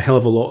actually a hell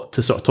of a lot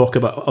to sort of talk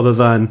about other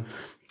than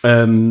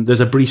there's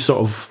a brief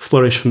sort of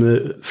flourish from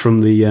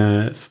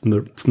the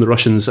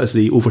Russians as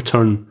they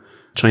overturn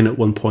China at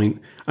 1 point.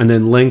 And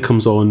then Leng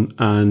comes on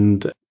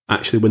and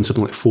actually wins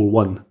something like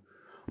 4-1.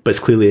 But it's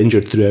clearly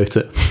injured throughout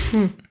it.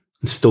 And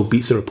still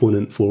beats her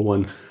opponent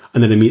 4-1.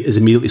 And then is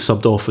immediately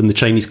subbed off, and the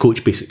Chinese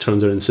coach basically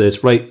turns around and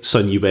says, "Right,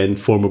 Sun Yuwen,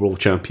 former world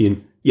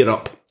champion, you're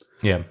up."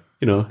 Yeah.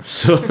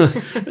 So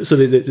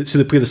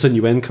they play the Sun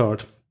Yuwen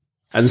card,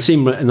 and the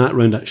same in that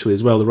round actually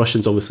as well. The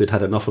Russians obviously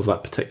had enough of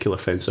that particular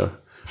fencer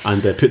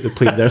and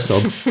played their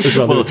sub as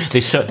well. Well,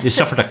 they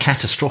suffered a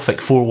catastrophic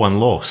 4-1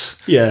 loss.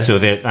 Yeah. So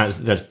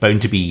that's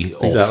bound to be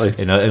off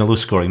Exactly. in a low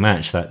scoring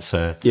match. That's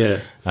a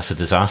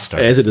disaster.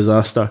 It is a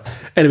disaster.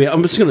 Anyway,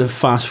 I'm just going to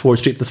fast forward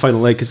straight to the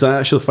final leg because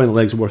actually the final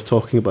leg is worth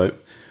talking about.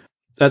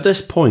 At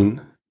this point,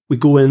 we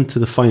go into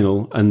the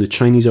final and the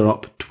Chinese are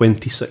up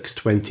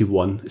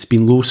 26-21. It's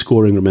been low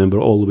scoring, remember,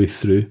 all the way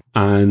through.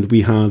 And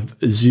we have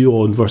Zhu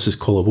on versus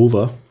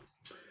Kolovova.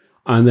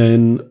 And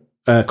then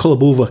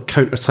Kolovova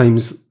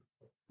counter-times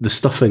the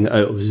stuffing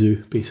out of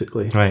Zhu,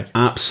 basically. Right.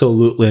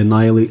 Absolutely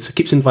annihilates. It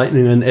keeps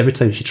inviting her in. Every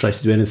time she tries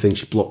to do anything,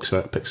 she blocks her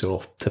out, picks her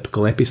off.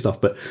 Typical epi stuff.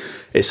 But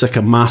it's like a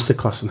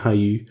masterclass in how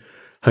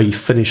you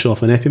finish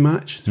off an epi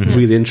match. It's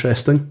really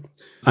interesting.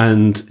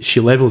 And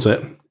she levels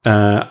it.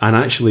 And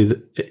actually,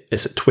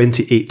 it's at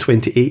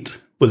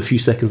 28-28 with a few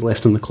seconds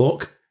left on the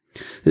clock.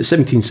 It's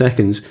 17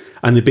 seconds,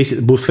 and they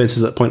basically both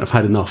fences at that point have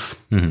had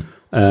enough.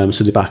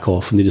 So they back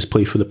off and they just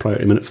play for the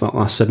priority minute for that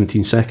last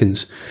 17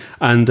 seconds.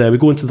 And we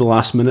go into the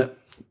last minute.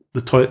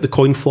 The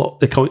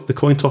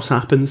coin toss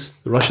happens.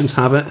 The Russians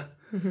have it.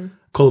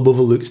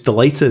 Kolobova looks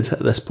delighted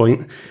at this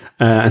point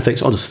and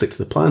thinks, I'll just stick to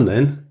the plan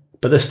then.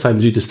 But this time,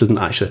 Zhu just doesn't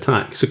actually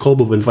attack. So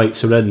Kolobova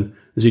invites her in.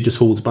 Zhu just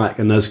holds back.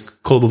 And as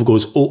Kolobova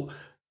goes,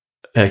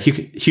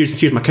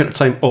 here's my counter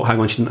time. Oh, hang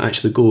on, she didn't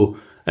actually go.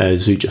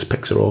 Zhu just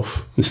picks her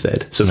off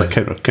instead. So it's like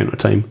counter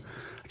time.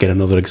 Again,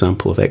 another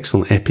example of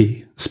excellent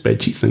epi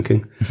spreadsheet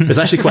thinking. It's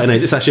actually quite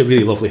nice. It's actually a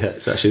really lovely hit.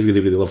 It's actually really,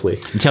 really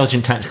lovely.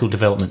 Intelligent tactical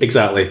development.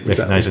 Exactly.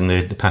 Recognising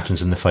the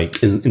patterns in the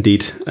fight.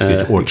 Indeed.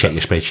 Or check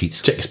your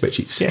spreadsheets. Check your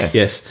spreadsheets. Yeah.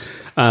 Yes.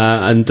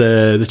 And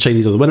the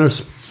Chinese are the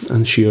winners.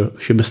 And sure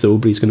Mr.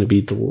 Obrey's going to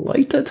be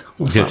delighted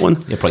with that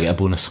one. You'll probably get a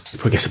bonus.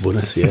 Probably gets a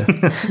bonus, yeah.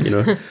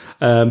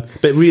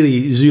 But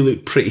really, Zhu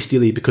looked pretty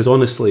steely because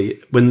honestly,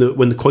 when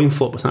the coin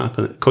flip was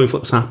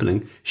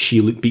happening,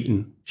 she looked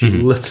beaten. She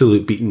literally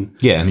looked beaten.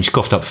 Yeah, I mean, she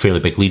coughed up a fairly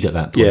big lead at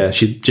that point. Yeah,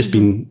 she'd just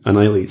been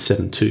annihilated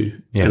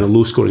 7-2. Yeah. And a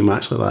low-scoring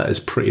match like that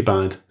is pretty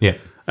bad. Yeah.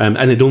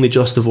 And they'd only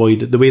just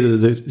avoided, the way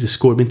that the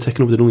score had been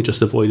taken over, they'd only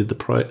just avoided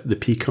the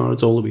P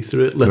cards all the way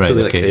through it,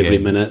 literally every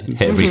minute.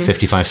 Hit every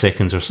 55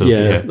 seconds or so.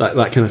 Yeah.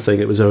 That kind of thing.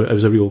 It was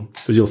a real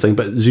thing.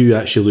 But Zhu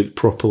actually looked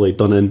properly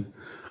done in.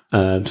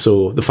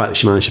 So the fact that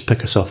she managed to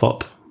pick herself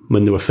up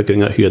when they were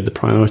figuring out who had the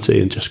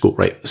priority and just go,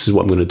 right, this is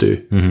what I'm going to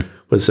do,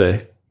 was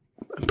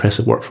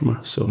impressive work from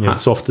her. So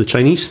hats off to the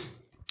Chinese.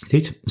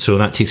 Indeed. So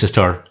that takes us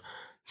to our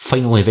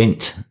final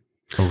event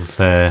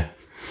of, and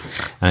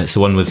it's the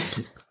one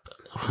with,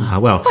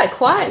 quite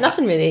quiet.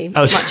 Nothing really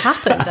much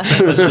happened. I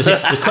think. There's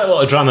quite a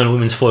lot of drama in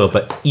women's foil,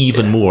 but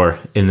even more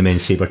in the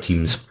men's sabre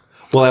teams.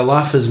 Well, I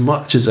laugh as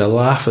much as I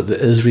laugh at the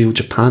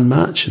Israel-Japan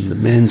match and the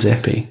men's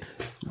epi.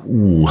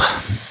 Ooh.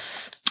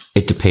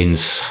 It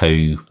depends how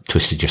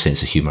twisted your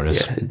sense of humour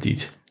is. Yeah,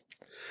 indeed.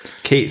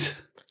 Kate,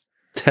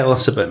 tell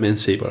us about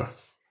men's sabre.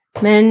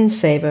 Men's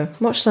sabre.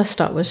 What should I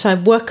start with? Should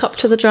I work up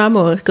to the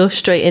drama or go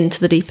straight into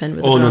the deep end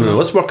with the drama? No.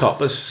 Let's work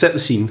up. Let's set the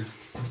scene.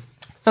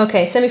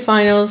 Okay,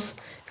 semi-finals.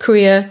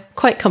 Korea,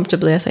 quite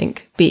comfortably, I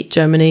think, beat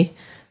Germany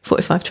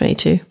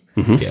 45-22.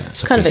 Yeah,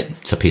 it's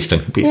a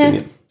pasting.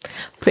 Yeah,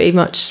 pretty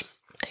much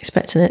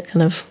expecting it,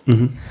 kind of.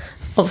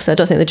 Obviously, I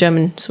don't think the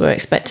Germans were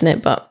expecting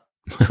it, but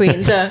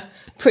Koreans are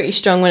pretty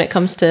strong when it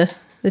comes to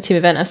the team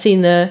event. I've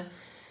seen the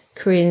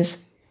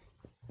Koreans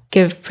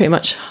give pretty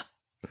much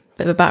a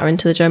bit of a battering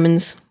to the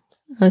Germans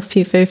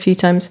very few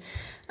times.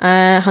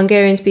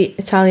 Hungarians beat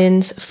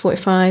Italians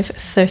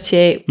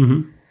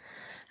 45-38.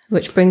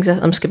 Which brings us,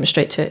 I'm skipping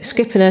straight to it,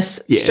 straight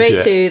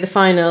to the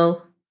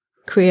final,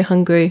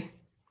 Korea-Hungary,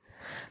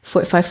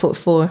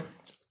 45-44.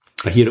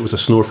 I hear it was a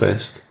snore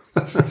fest.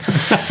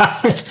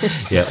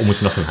 Yeah,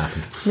 almost nothing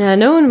happened. Yeah,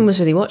 no one was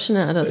really watching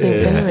it, I don't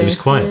think. Anyway. It was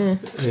quiet.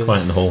 It was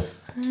quiet in the hall.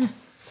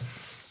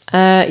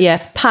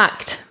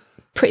 Packed,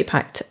 pretty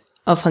packed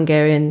of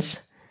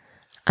Hungarians.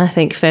 I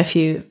think a fair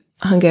few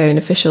Hungarian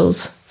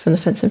officials from the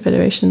Fencing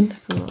Federation.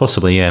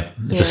 Possibly, yeah.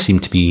 There just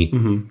seemed to be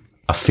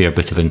a fair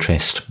bit of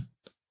interest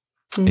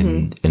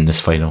in this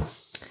final.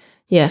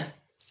 Yeah.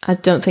 I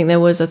don't think there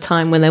was a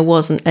time when there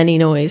wasn't any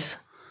noise,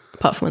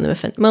 apart from when they were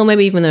fencing. Well,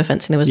 maybe even when they were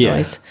fencing, there was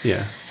noise.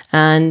 Yeah.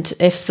 And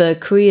if the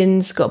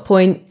Koreans got a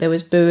point, there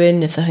was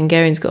booing. If the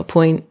Hungarians got a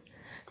point,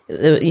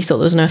 you thought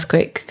there was an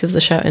earthquake because of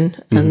the shouting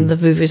and the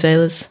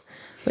vuvuzelas,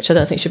 which I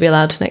don't think should be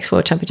allowed next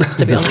World Championships,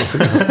 to be honest.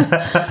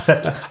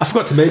 I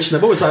forgot to mention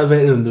that. What was that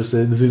event? There was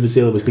the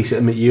vuvuzela was basically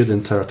in my ear the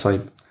entire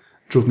time.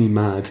 Drove me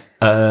mad.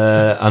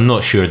 I'm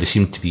not sure. They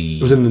seem to be.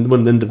 It was in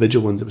one of the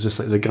individual ones. It was just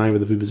like the guy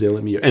with the vuvuzela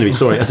in my ear. Anyway,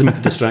 sorry, I didn't mean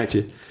to distract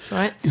you.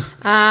 Right.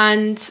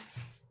 And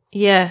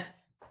yeah,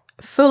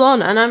 full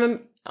on. And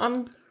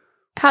I'm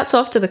hats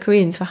off to the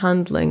Koreans for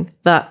handling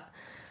that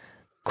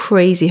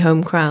crazy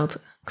home crowd,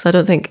 because I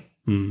don't think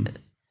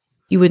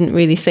you wouldn't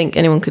really think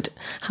anyone could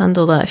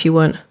handle that if you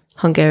weren't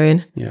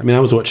Hungarian. Yeah, I mean, I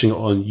was watching it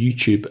on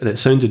YouTube and it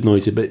sounded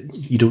noisy, but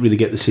you don't really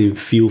get the same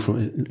feel from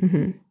it.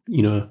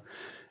 You know.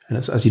 And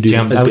as you do,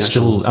 I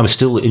was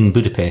still in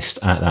Budapest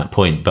at that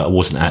point, but I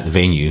wasn't at the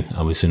venue.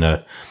 I was in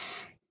a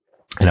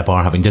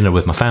bar having dinner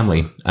with my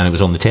family, and it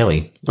was on the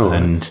telly,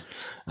 and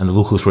the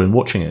locals were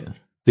watching it.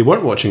 They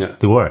weren't watching it.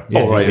 They were.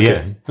 Yeah, right.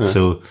 Okay. Yeah.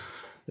 So,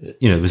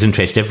 it was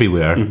interest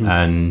everywhere,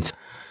 and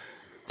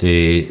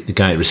the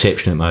guy at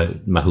reception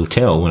at my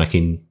hotel when I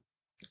came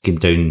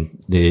down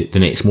the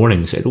next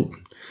morning said, "Oh,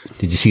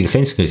 did you see the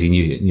fencing?" Because he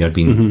knew I'd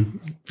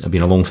been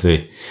along for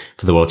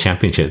the World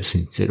Championships.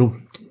 He said, "Oh,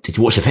 did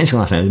you watch the fencing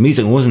last night? It was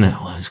amazing, wasn't it?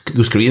 Oh,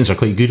 those Koreans are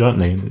quite good, aren't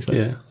they?" And it was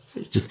like,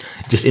 it's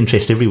just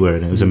interest everywhere,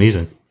 and it was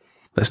amazing.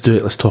 Let's do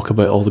it. Let's talk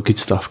about all the good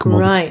stuff. Come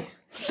on. Right.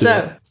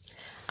 So,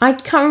 I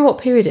can't remember what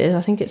period it is.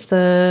 I think it's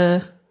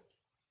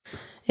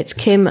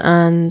Kim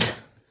and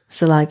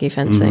Zalagi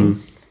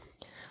fencing.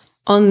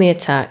 On the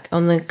attack,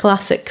 on the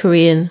classic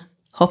Korean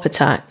hop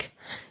attack,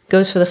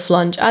 goes for the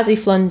flunge. As he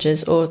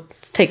flunges or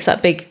takes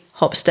that big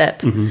hop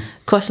step,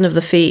 crossing of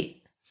the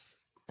feet,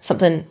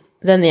 something,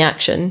 then the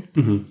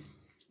action.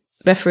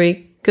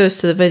 Referee goes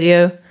to the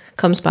video,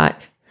 comes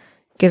back,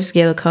 gives a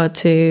yellow card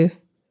to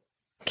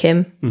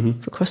Kim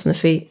for crossing the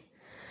feet.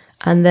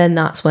 And then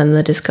that's when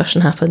the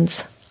discussion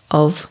happens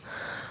of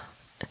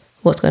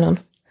what's going on.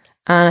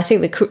 And I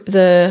think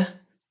the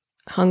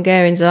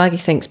Hungarian Zalagi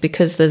thinks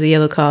because there's a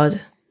yellow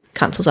card,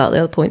 cancels out the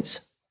other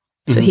points.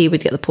 So he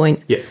would get the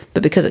point. Yeah.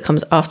 But because it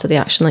comes after the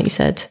action, like you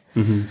said,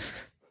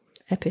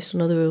 Epis will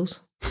know the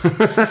rules.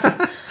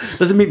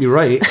 Doesn't make me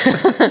right.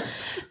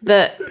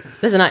 That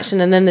there's an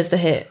action and then there's the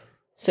hit.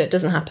 So it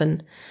doesn't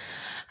happen.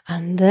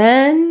 And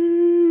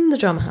then the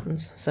drama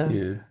happens. So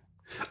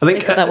I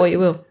think of that what you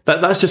will.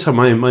 That's just how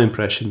my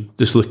impression,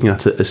 just looking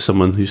at it as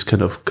someone who's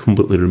kind of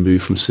completely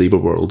removed from Sabre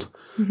world.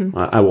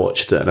 I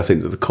watched it and I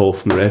think that the call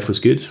from the ref was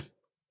good.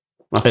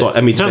 I thought,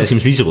 it certainly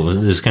seems reasonable.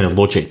 There's kind of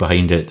logic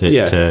behind it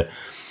that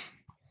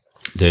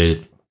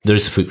there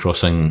is a foot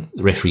crossing.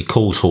 The referee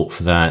calls Hope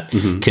for that.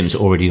 Kim's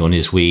already on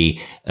his way.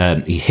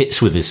 He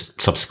hits with his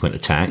subsequent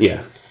attack.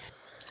 Yeah.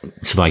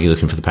 Zalagi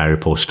looking for the parry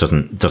post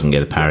doesn't get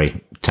the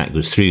parry. Attack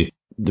goes through.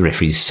 The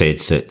referee said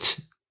that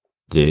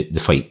the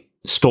fight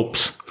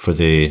stops when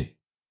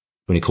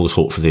he calls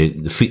Hope for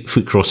the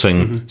foot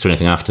crossing. So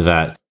anything after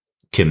that,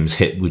 Kim's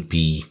hit would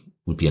be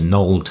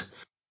annulled.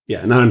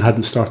 Yeah, and Aaron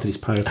hadn't started his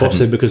parry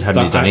post because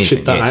that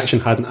action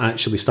hadn't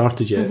actually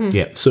started yet.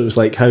 Yeah. So it was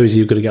like, how is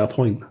he going to get a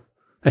point?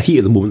 A heat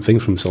of the moment thing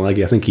from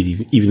Zalagi. I think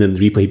he'd even in the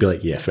replay he'd be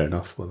like, yeah, fair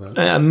enough with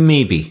that.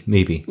 Maybe.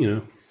 You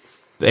know.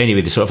 But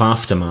anyway, the sort of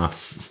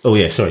aftermath. Oh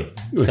yeah, sorry.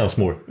 Tell us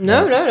more.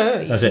 No.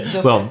 That's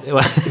it. Well,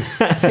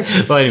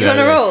 anyway, You're on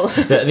a roll.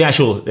 The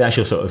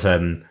actual sort of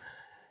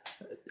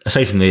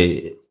aside from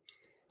the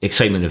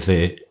excitement of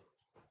the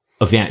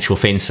actual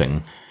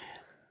fencing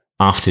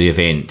after the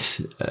event,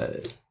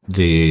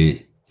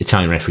 the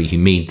Italian referee who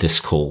made this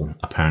call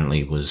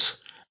apparently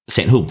was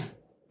sent home.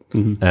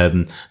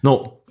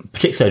 Not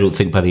particularly, I don't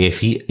think, by the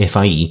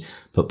FIE,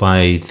 but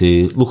by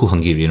the local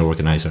Hungarian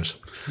organisers.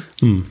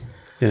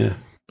 Yeah.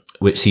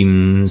 Which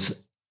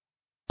seems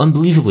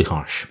unbelievably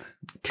harsh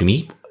to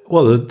me.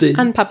 Well, and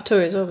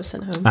Papatori as well was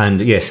sent home.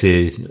 And yes,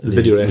 the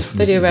video ref.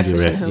 Video ref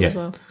was sent home as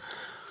well.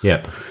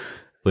 Yep.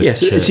 Which,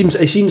 yes,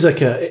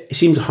 it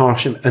seems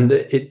harsh, and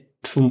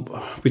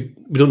we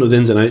don't know the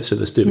ins and outs of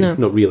this, do we? No.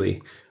 Not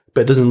really.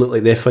 But it doesn't look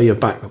like the FIE have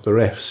backed up the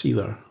refs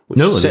either, which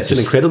sets an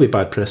incredibly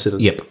bad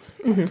precedent. Yep.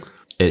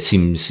 It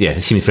seems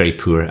very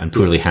poor and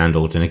poorly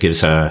handled, and it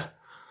gives a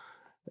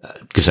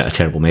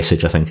terrible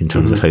message, I think, in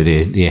terms of how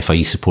the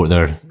FIE support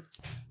their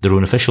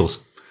own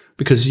officials.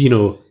 Because, can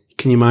you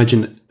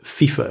imagine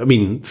FIFA? I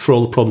mean, for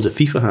all the problems that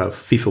FIFA have,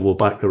 FIFA will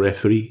back the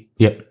referee.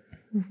 Yep.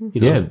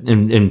 Yeah,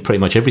 in pretty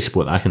much every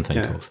sport that I can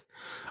think of.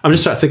 I'm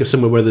just trying to think of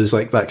somewhere where there's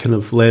like that kind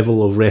of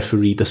level of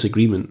referee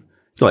disagreement.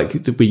 Like,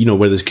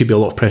 where there could be a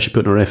lot of pressure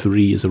put on a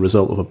referee as a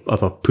result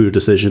of a poor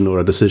decision or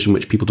a decision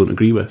which people don't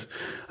agree with.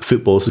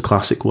 Football is the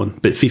classic one.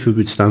 But FIFA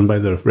would stand by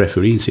their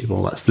referee and say,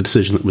 well, that's the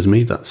decision that was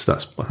made. That's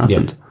what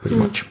happened. Yeah, pretty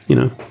much.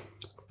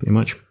 Pretty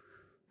much.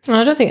 And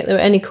I don't think there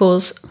were any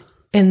calls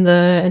in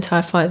the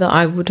entire fight that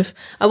I would have.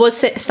 I was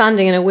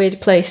standing in a weird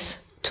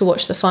place to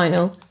watch the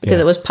final because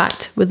it was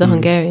packed with the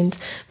Hungarians.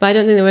 But I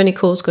don't think there were any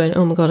calls going,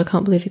 oh my God, I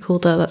can't believe he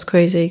called that. That's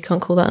crazy.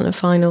 Can't call that in a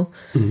final.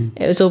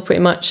 It was all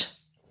pretty much,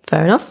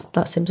 fair enough.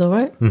 That seems all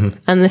right.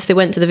 And if they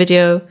went to the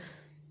video,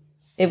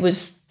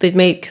 they'd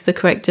make the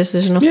correct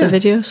decision off the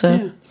video.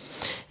 So,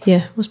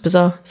 it was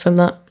bizarre from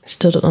that.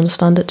 Still don't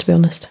understand it, to be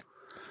honest.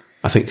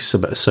 I think it's a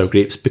bit of sour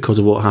grapes because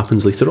of what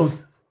happens later on.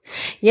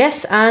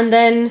 Yes, and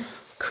then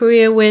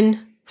Korea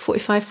win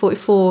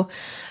 45-44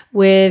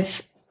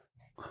 with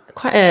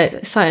quite an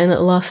exciting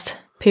little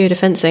last period of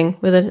fencing.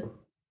 I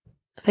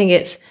think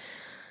it's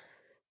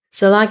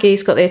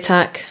Zalagi's got the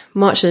attack,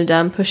 marches them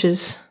down,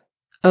 pushes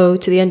O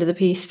to the end of the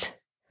piece,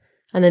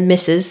 and then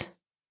misses,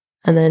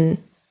 and then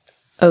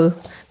O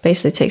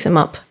basically takes him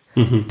up,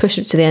 pushes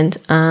him to the end,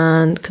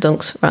 and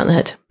kadunks right on the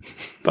head.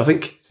 But I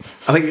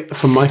think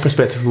from my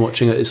perspective from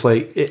watching it, it's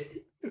like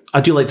I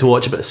do like to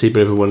watch a bit of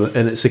Sabre Everyone,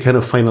 and it's the kind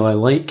of final I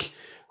like,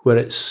 where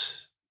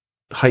it's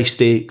high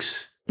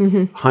stakes,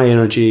 high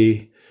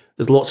energy.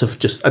 There's lots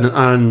of and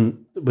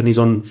Aaron, when he's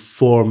on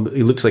form,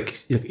 he looks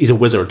like he's a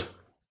wizard.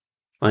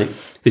 Like,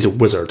 he's a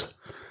wizard.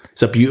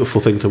 It's a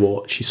beautiful thing to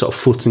watch. He's sort of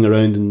floating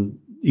around and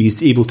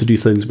he's able to do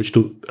things which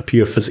don't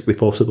appear physically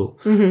possible.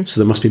 So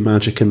there must be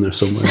magic in there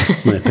somewhere,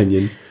 in my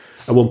opinion.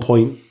 At one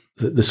point,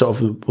 the sort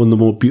of one of the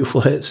more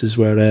beautiful hits is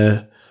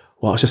where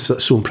what was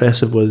just so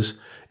impressive was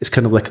it's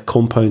kind of like a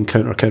compound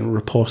counter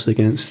riposte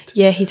against.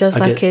 Yeah, he does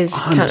his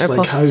counter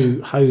riposte.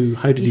 Like,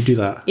 how did you do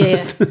that?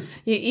 Yeah.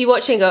 you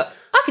watch it and go,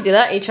 I could do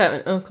that. And you try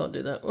it, I can't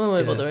do that. What am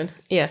I bothering?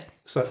 Yeah.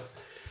 So,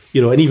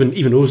 and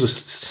even Oz was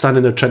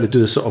standing there trying to do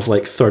this sort of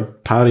like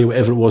third parry,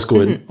 whatever it was,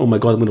 going, oh my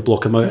God, I'm going to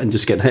block him out, and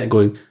just getting hit and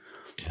going,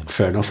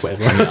 fair enough,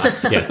 whatever.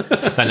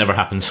 That never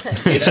happens.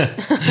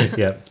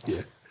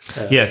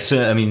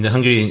 So, I mean, the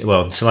Hungarian,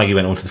 Zalagi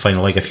went on for the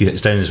final leg a few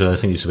hits down as well. I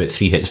think it was about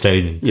 3 hits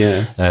down.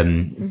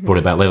 Brought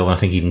it back level, and I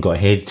think he even got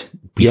ahead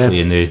briefly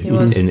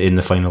in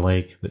the final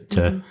leg. But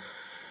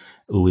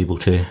able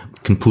to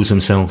compose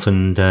himself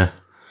and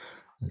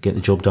get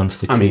the job done for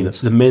the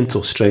Koreans. I mean, the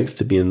mental strength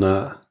to be in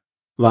that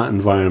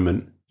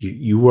environment.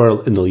 You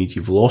were in the lead,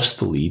 you've lost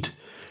the lead,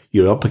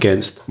 you're up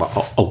against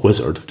a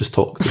wizard. I've just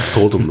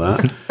told him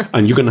that,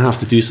 and you're going to have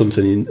to do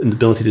something. And the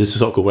ability to just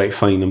sort of go, right,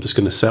 fine, I'm just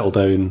going to settle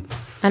down.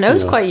 And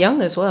O's quite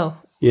young as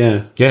well.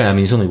 Yeah, Yeah, I mean,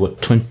 he's only,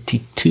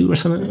 22 or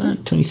something like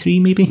that? 23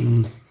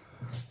 maybe?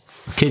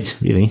 A kid,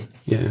 really.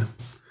 yeah.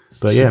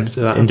 But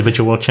yeah,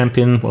 individual world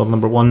champion, world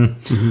number one,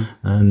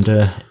 and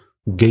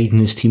guiding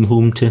his team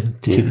home to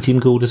take the team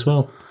gold as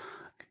well.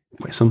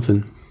 Quite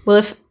something. Well,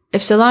 if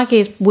Solagi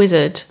is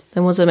wizard,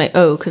 then what's it make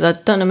O? Because I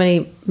don't know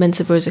many men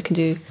Sabers that can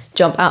do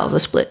jump out of the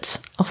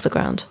splits off the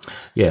ground.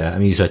 Yeah, I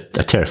mean, he's a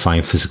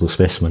terrifying physical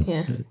specimen.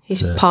 Yeah,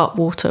 he's part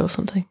water or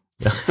something.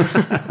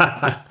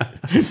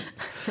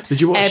 Did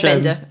you watch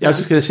Airbender? I was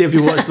just going to say, if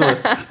you watched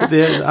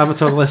the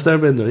Avatar: The Last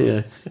Airbender,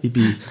 yeah,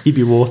 he'd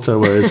be water,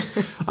 whereas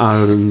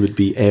Aaron would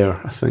be air,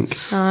 I think.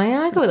 Oh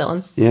yeah, I go with that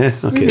one. Yeah,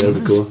 okay, there we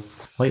go.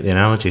 I like the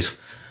analogies.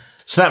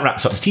 So that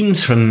wraps up the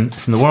teams from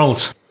the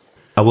Worlds.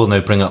 I will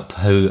now bring up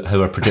how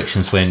our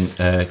predictions went.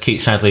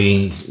 Kate,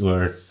 sadly,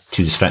 were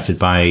too distracted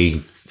by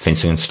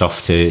fencing and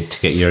stuff to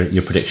get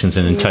your predictions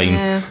in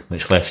time,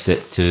 which left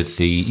it to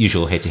the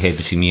usual head-to-head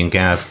between me and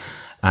Gav,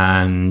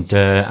 and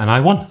I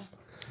won.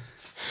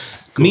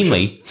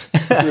 Mainly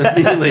because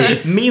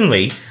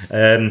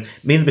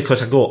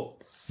I got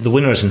the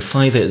winners in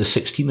 5 out of the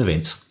 6 team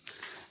events.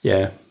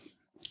 Yeah,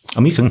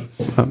 Amazing.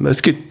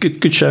 that's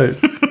good shout.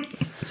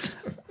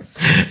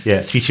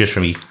 Yeah, 3 cheers for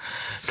me.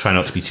 Try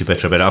not to be too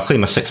bitter about it. I'll claim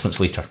my 6 months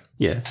later.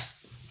 Yeah.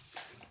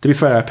 To be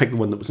fair, I picked the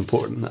one that was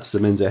important. That's the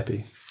men's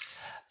epi.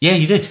 Yeah,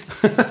 you did.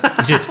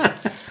 You did.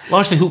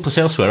 Largely hopeless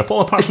elsewhere.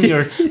 Apart from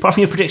your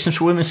predictions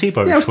for women's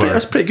saber. Yeah, I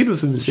was pretty good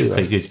with women's saber.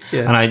 Pretty good.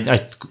 Yeah. And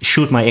I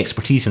showed my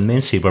expertise in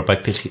men's saber by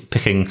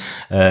picking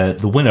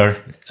the winner,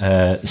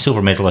 the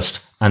silver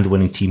medalist, and the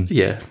winning team.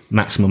 Yeah.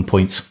 Maximum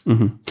points.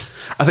 Mm-hmm.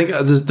 I think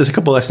there's a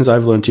couple of lessons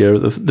I've learned here.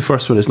 The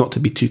first one is not to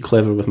be too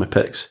clever with my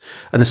picks,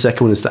 and the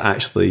second one is to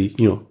actually,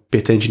 pay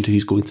attention to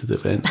who's going to the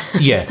event.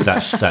 Yeah,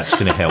 that's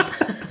going to help.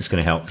 It's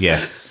going to help.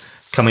 Yeah,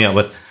 coming up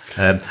with.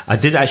 I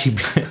did actually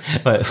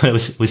when I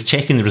was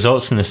checking the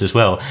results in this as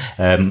well.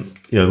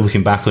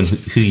 Looking back on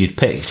who you'd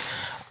picked,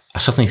 I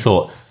suddenly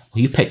thought,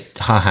 well, you picked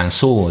Ha Han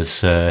Sol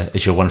as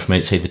your one from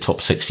outside the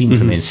top 16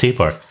 for men's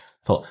saber. I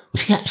thought,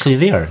 was he actually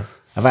there?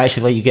 I've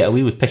actually let you get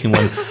away with picking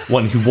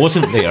one who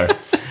wasn't there.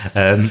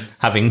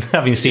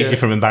 Having saved you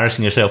from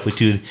embarrassing yourself with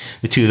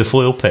the two of the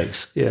foil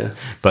picks. Yeah,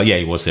 but yeah,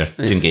 he was there.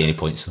 Didn't get any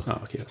points though.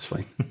 Oh, okay, that's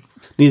fine.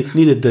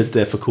 Neither did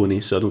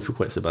Fakoni, so I don't feel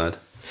quite so bad.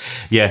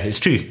 Yeah, it's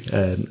true.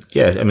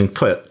 I mean,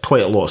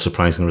 quite a lot of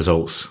surprising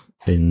results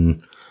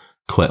in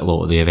quite a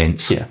lot of the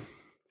events. Yeah.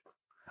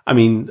 I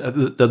mean,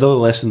 the other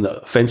lesson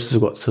that fencers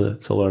have got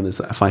to learn is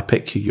that if I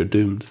pick you, you're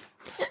doomed.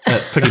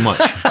 Pretty much.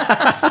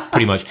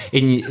 Pretty much.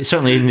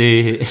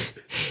 Certainly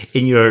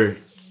in your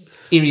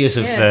areas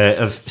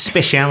of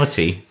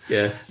speciality,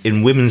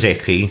 in women's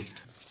epee,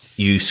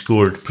 you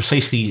scored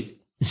precisely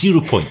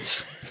 0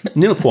 points.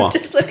 Nil point.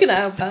 Just looking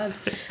at how bad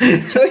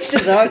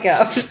choices are,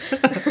 Gav.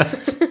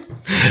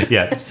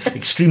 Yeah,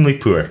 extremely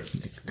poor.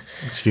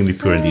 Extremely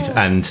poor indeed.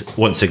 And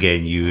once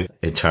again, you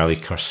entirely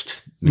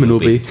cursed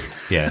Minobi.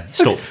 Yeah,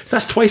 stop.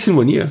 That's twice in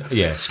 1 year.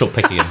 Yeah, stop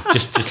picking him.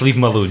 Just leave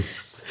him alone.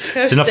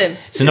 Cursed him.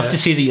 It's enough to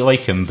say that you like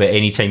him, but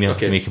anytime you have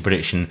to make a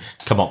prediction,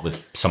 come up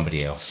with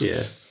somebody else.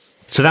 Yeah.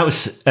 So that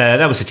was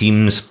the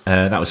teams.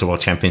 That was the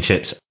World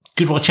Championships.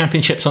 Good World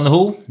Championships on the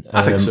whole.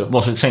 I think so.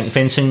 Lots of exciting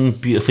fencing,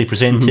 beautifully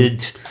presented.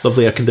 Mm-hmm.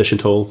 Lovely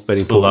air-conditioned hall,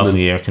 very important.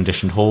 Lovely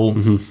air-conditioned hall.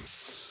 Mm-hmm.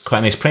 Quite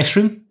a nice press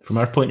room from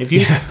our point of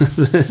view.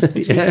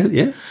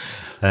 Yeah.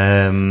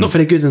 Not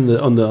very good on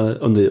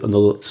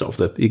the sort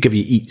of they give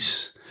you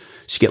eats.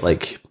 So you get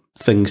like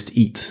things to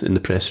eat in the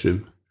press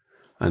room,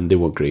 and they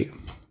weren't great.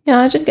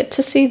 Yeah, I didn't get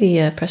to see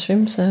the press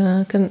room, so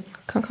I can't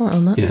comment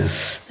on that.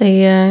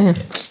 Yeah.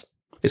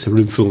 It's a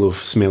room full of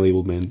smelly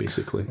old men,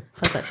 basically.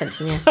 Sounds like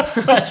fencing,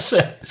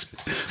 yeah.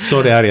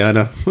 Sorry,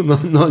 Ariana.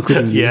 not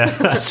including you. Yeah,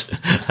 that's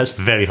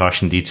very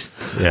harsh indeed.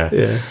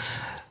 Yeah.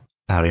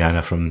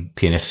 Ariana from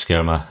Pianeta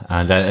Skerma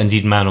and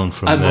indeed Manon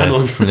from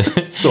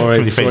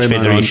the French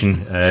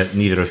Federation,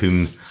 neither of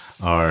whom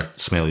are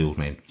smelly old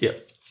men.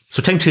 Yep.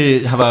 So time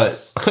to have a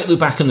quick look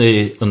back on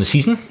the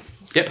season.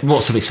 Yep.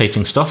 Lots of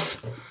exciting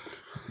stuff.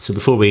 So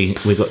before we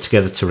got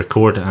together to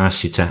record, I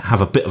asked you to have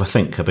a bit of a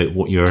think about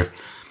what your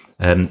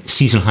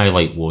season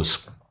highlight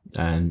was.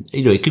 And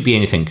it could be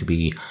anything. It could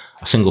be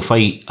a single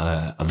fight,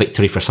 a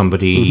victory for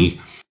somebody,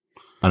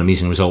 an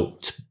amazing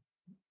result,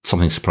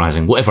 something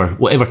surprising,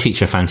 whatever takes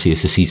your fancy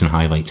as the season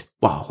highlight.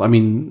 Wow, I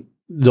mean,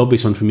 the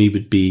obvious one for me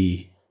would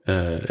be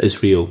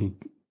Israel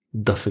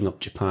duffing up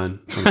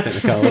Japan on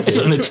technicality.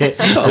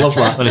 I love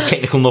that. On a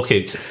technical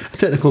knockout. A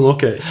technical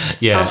knockout.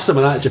 Yeah. Have some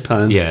of that,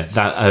 Japan. Yeah,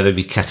 that would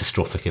be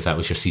catastrophic if that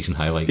was your season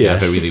highlight. Yeah.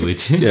 I really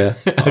would. Yeah.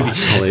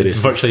 That's hilarious. It's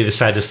virtually the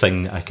saddest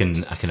thing I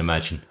can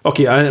imagine.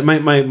 Okay,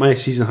 my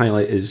season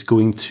highlight is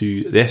going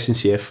to the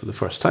SNCF for the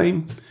first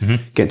time,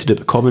 getting to do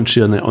the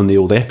commentary on the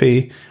old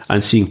Epi,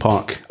 and seeing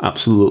Park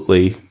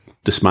absolutely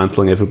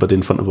dismantling everybody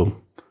in front of him.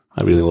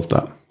 I really loved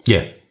that.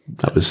 Yeah.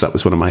 That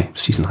was one of my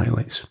season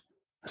highlights.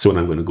 That's the one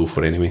I'm going to go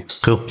for anyway.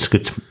 Cool. It's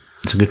good.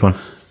 It's a good one.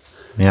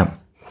 Yeah.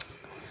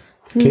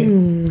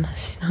 Okay.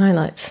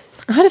 Highlights.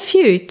 I had a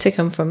few to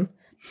come from.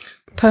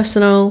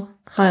 Personal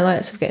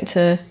highlights of getting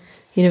to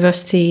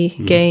university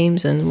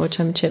games and world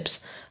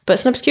championships. But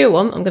it's an obscure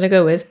one I'm going to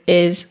go with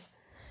is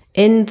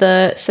in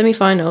the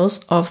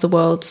semi-finals of the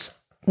World's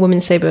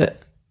Women's Sabre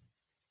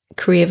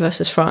Korea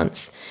versus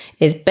France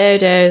is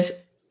Berder's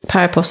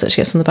Parapost that she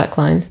gets on the back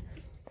line.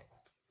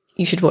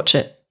 You should watch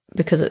it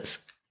because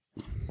it's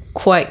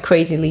quite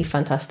crazily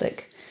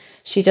fantastic.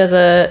 She does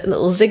a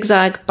little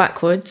zigzag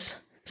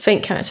backwards,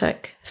 feint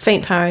counterattack,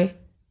 feint parry,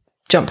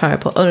 jump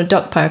parapost,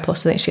 duck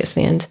parapost, I think she gets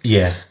to the end.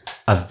 Yeah,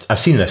 I've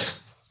seen this.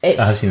 I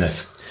have seen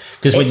this.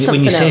 Because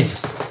when you said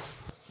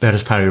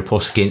Berder's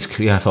Parapost against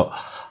Korea, I thought,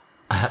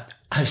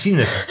 I've seen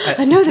this.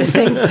 I know this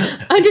thing.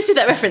 I understood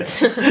that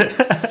reference.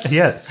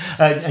 Yeah,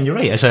 and you're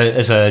right.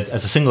 As a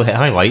single hit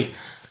highlight,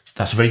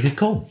 that's a very good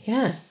call.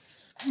 Yeah.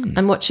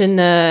 I'm watching,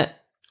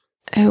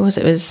 who was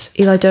it? It was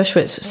Eli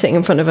Dershowitz sitting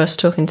in front of us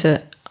talking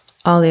to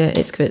Alia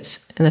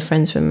Itzkovitz and their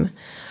friends from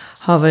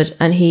Harvard,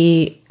 and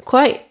he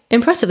quite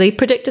impressively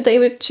predicted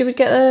that she would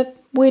get a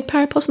weird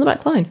parapost on the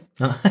back line.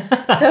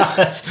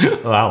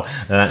 Wow,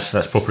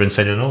 that's proper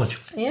insider knowledge.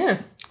 Yeah.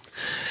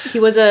 He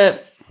was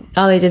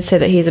Ali did say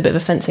that he's a bit of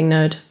a fencing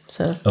nerd,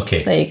 so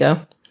okay, there you go.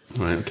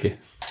 Right,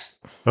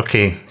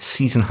 okay,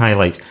 season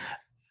highlight.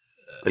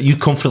 You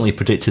confidently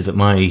predicted that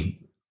my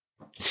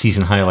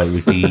season highlight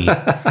would be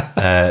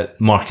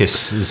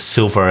Marcus's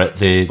silver at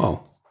the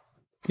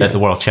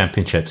World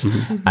Championships,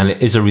 and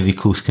it is a really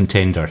close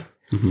contender.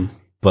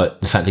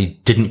 But the fact that he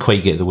didn't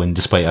quite get the win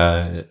despite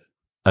an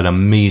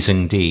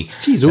amazing day.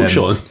 Jeez,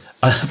 Sean.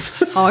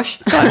 Harsh.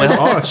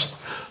 Harsh.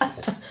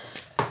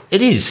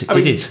 It is.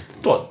 It is.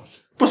 What?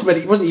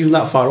 Wasn't even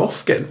that far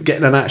off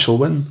getting an actual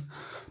win.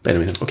 But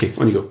anyway, okay,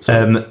 on you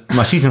go.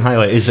 My season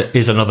highlight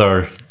is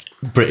another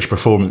British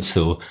performance,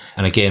 though,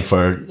 and again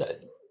for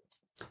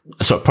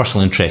a sort of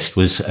personal interest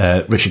was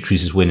Richard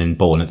Cruise's win in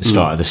Bonn at the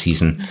start of the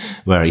season,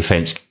 where he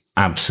fenced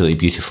absolutely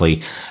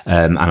beautifully,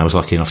 and I was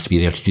lucky enough to be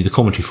there to do the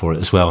commentary for it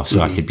as well, so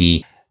I could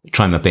be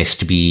trying my best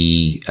to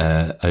be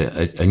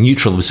a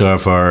neutral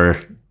observer,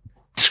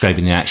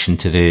 describing the action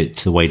to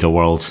the wider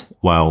world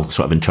while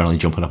sort of internally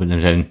jumping up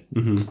and down,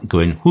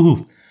 going,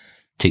 "Whoo,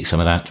 take some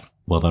of that."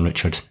 Well done,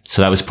 Richard.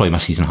 So that was probably my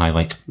season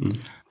highlight.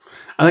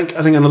 I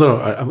think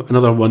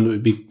another one that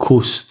would be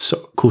close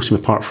to me,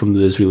 apart from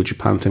the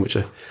Israel-Japan thing, which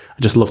I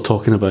just love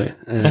talking about,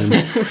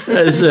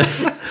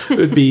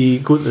 would be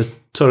going to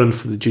Turin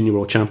for the Junior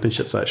World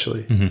Championships,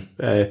 actually.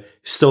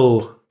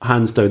 Still,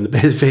 hands down, the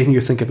best venue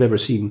I think I've ever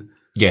seen.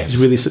 Yeah. It's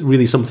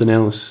really something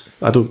else.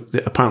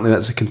 Apparently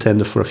that's a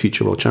contender for a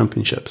future World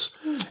Championships.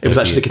 It was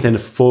actually the contender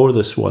for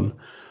this one,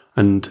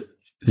 and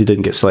they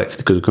didn't get selected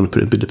because they're going to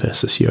put it in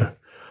Budapest this year.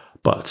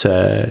 But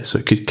so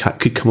it could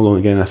come along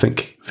again. I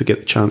think if we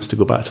get the chance to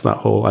go back to that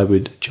hall, I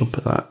would jump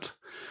at that.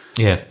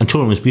 Yeah, and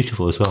Turin was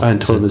beautiful as well.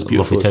 And Turin was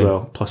beautiful as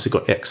well. Plus, they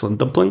got excellent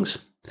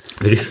dumplings.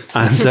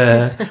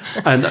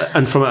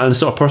 and from a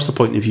sort of personal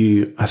point of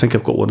view, I think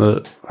I've got one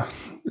of.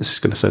 This is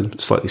going to sound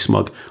slightly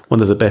smug.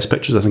 One of the best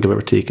pictures I think I've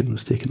ever taken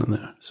was taken on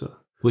there. So,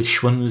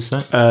 which one was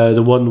that?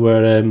 The one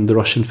where the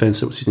Russian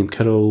fencer, what's his name,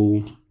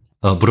 Kirill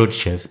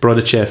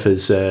Brodachev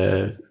is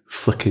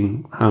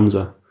flicking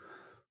Hamza.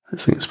 I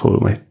think it's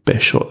probably my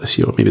best shot this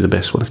year, or maybe the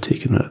best one I've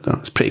taken.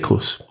 It's pretty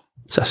close.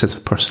 It's a sense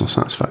of personal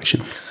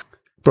satisfaction.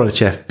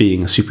 Brodachev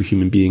being a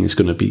superhuman being is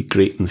going to be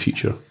great in the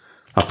future.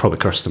 I'll probably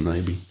curse him now.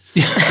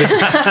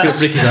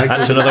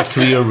 That's another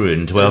career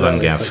ruined. Well done,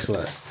 Gav.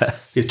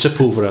 You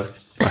trip over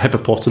a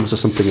hippopotamus or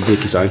something and break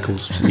his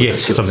ankles.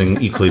 Yes,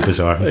 something equally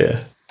bizarre.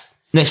 Yeah.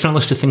 Next on our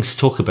list of things to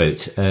talk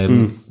about,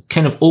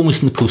 kind of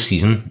almost in the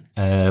post-season,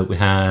 we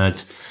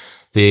had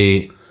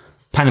the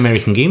Pan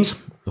American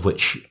Games, of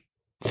which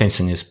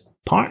fencing is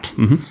part,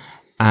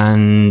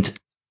 and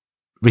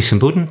Racing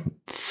Boden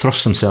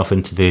thrust himself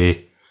into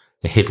the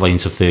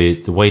headlines of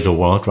the wider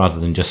world rather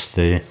than just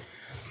the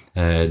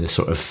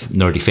sort of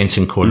nerdy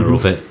fencing corner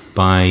of it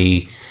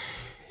by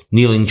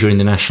kneeling during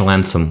the national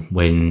anthem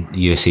when the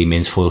USA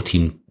men's foil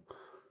team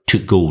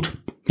took gold.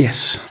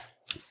 Yes.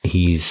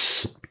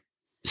 He's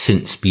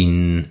since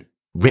been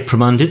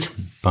reprimanded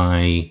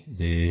by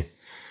the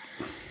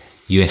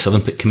US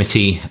Olympic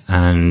Committee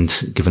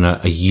and given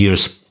a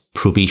year's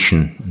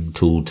probation and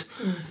told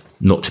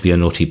not to be a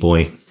naughty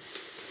boy.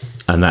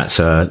 And that's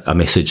a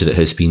message that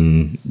has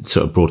been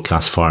sort of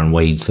broadcast far and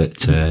wide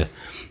that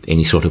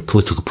any sort of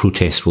political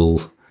protest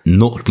will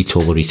not be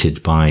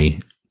tolerated by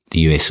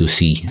the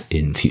USOC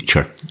in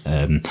future.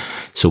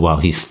 So while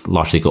he's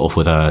largely got off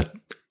with a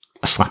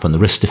slap on the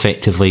wrist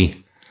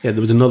effectively. Yeah,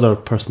 there was another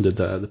person did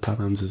that at the Pan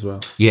Ams as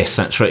well. Yes,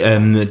 that's right.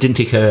 It didn't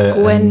take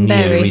Gwen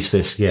Berry.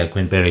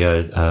 Gwen Berry,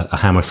 a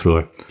hammer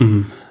thrower.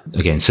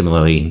 Again,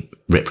 similarly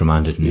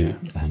reprimanded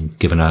and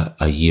given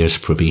a year's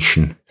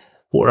probation.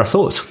 What are our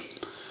thoughts?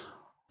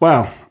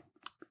 Wow.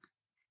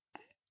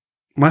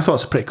 My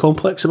thoughts are pretty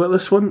complex about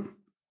this one.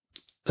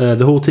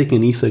 The whole taking a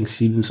knee thing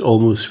seems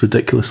almost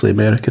ridiculously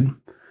American.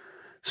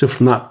 So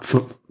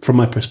from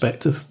my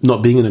perspective,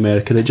 not being an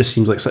American, it just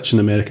seems like such an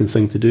American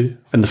thing to do.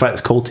 And the fact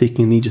it's called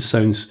taking a knee just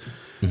sounds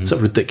sort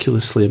of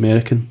ridiculously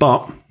American.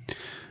 But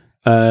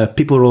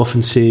People are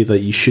often say that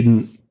you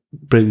shouldn't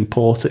bring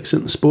politics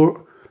into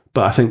sport,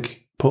 but I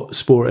think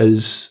sport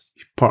is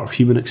part of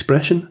human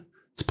expression.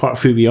 It's part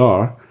of who we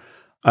are.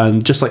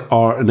 And just like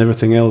art and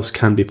everything else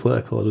can be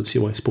political, I don't see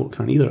why sport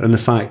can't either. And in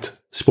fact,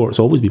 sport's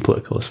always been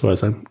political as far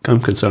as I'm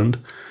concerned.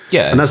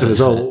 Yeah. And as a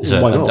result,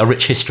 why not? A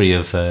rich history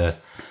of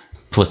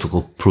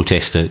political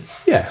protest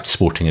at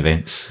sporting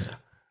events.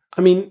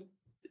 I mean,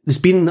 there's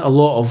been a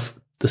lot of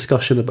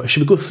discussion about,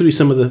 should we go through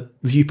some of the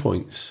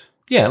viewpoints?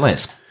 Yeah,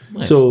 let's.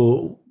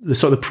 So the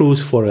sort of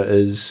pros for it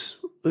is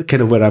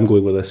kind of where I'm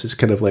going with this. It's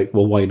kind of like,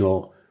 well, why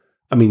not?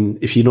 I mean,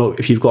 if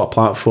you've got a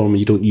platform and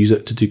you don't use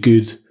it to do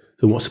good,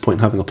 then what's the point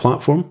in having a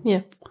platform?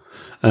 Yeah.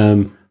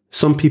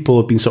 Some people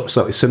have been sort of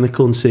slightly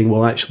cynical and saying,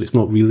 well, actually, it's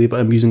not really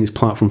about him using his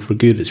platform for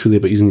good. It's really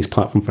about using his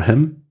platform for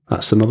him.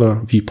 That's another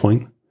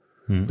viewpoint,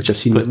 which I've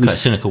seen. Quite a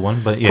cynical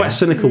one, but yeah. Quite a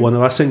cynical one.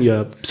 I sent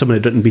you someone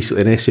had written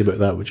basically an essay about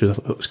that, which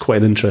was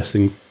quite an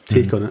interesting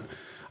take on it.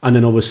 And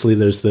then obviously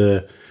there's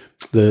the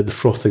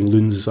frothing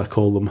loons, as I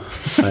call them,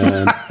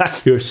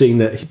 who are saying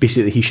that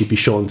basically he should be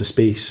shot into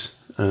space.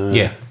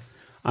 Yeah.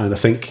 And I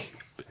think,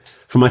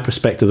 from my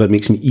perspective, that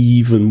makes me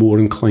even more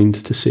inclined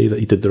to say that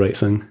he did the right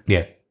thing.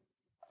 Yeah.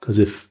 Because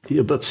if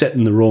you're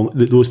upsetting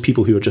those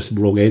people who are just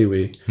wrong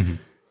anyway,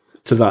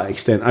 to that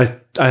extent, I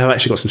have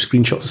actually got some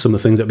screenshots of some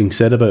of the things that are being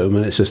said about him,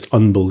 and it's just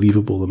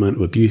unbelievable the amount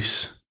of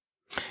abuse.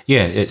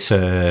 Yeah, it's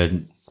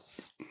an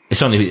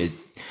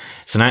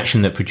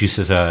action that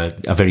produces a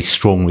very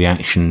strong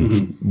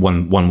reaction,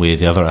 one way or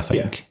the other, I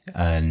think,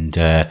 and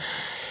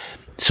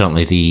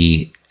certainly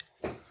the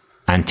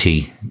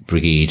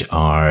anti-brigade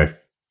are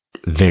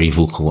very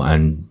vocal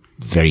and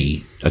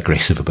very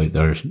aggressive about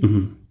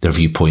their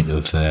viewpoint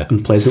of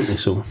unpleasantly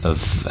so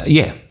of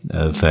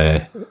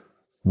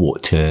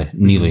what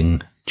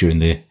kneeling during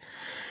the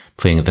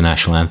playing of the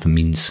national anthem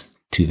means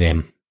to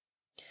them.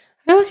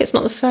 I feel like it's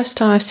not the first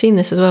time I've seen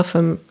this as well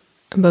from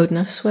Bowden.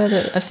 I swear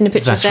that I've seen a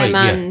picture of them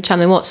and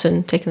Chandler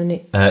Watson taking the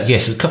knee.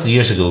 Yes, a couple of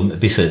years ago,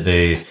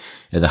 basically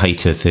at the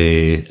height of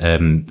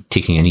the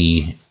taking a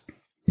knee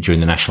during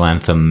the national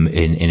anthem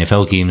in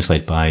NFL games,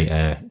 led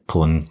by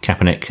Colin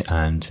Kaepernick,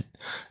 and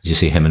as you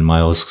say, him and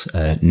Miles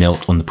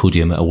knelt on the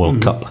podium at a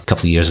World Cup a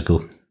couple of years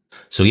ago.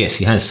 So yes,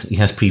 he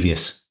has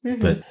previous,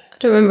 but I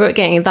don't remember it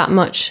getting that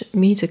much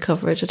media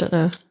coverage. I don't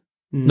know.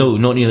 No,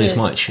 not nearly as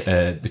much,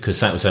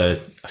 because that was a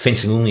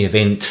fencing-only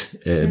event.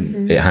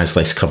 It has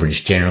less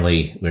coverage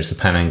generally, whereas the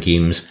Pan Am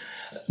Games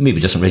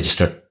maybe doesn't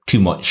register too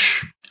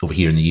much over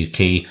here in the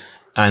UK,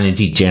 and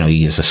indeed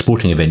generally as a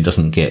sporting event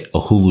doesn't get a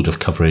whole load of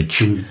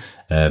coverage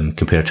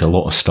compared to a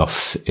lot of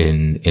stuff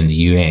in the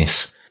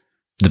US.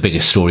 The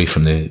biggest story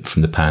from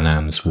the Pan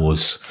Ams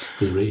was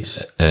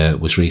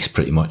race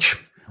pretty much.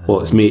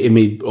 Well, it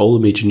made all the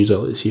major news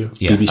outlets here: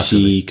 BBC,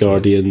 absolutely.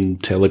 Guardian,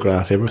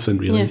 Telegraph, everything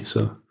really. Yeah.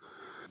 So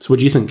what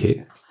do you think,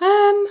 Kate?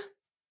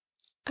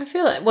 I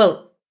feel like,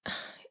 well,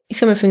 he's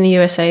coming from the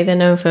USA. They're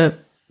known for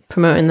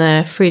promoting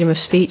their freedom of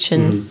speech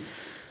and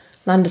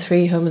land of the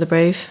free, home of the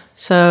brave.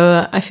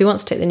 So if he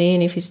wants to take the knee,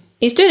 and if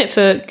he's doing it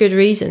for good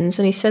reasons,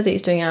 and he said that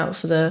he's doing it out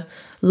for the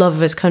love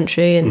of his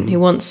country, and he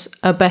wants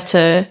a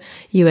better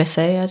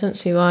USA, I don't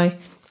see why.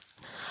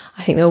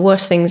 I think there are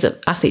worse things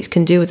that athletes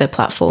can do with their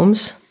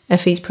platforms.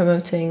 If he's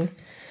promoting,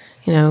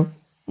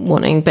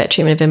 wanting better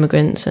treatment of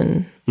immigrants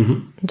and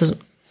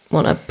doesn't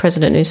want a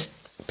president who's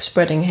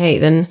spreading hate,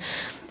 then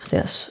I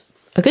think that's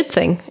a good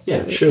thing.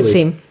 Yeah,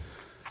 surely.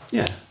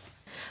 Yeah.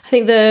 I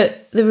think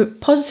the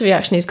positive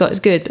reaction he's got is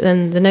good, but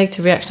then the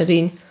negative reaction has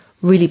been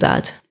really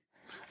bad.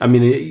 I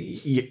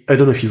mean, I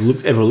don't know if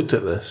you've ever looked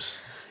at this.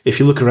 If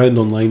you look around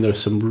online,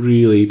 there's some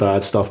really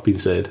bad stuff being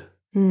said.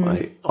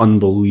 Like,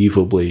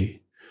 unbelievably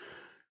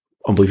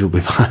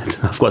bad.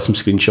 I've got some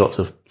screenshots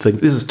of things.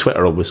 This is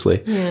Twitter, obviously.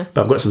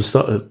 But I've got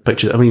some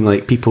pictures. I mean,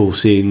 like people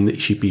saying that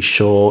he should be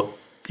shot,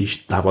 he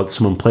should have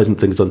some unpleasant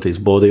things done to his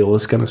body, all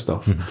this kind of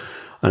stuff.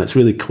 And it's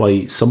really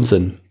quite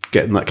something,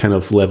 getting that kind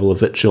of level of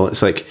vitriol.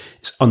 It's like,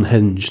 it's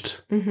unhinged.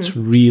 It's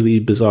really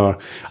bizarre.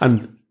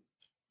 And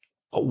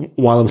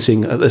while I'm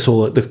saying this,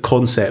 the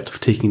concept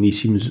of taking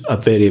these seems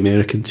very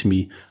American to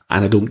me,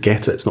 and I don't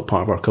get it. It's not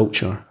part of our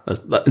culture.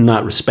 In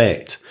that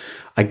respect,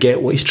 I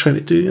get what he's trying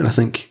to do, and I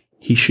think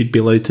he should be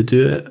allowed to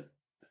do it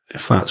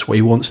if that's what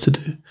he wants to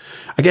do.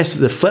 I guess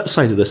the flip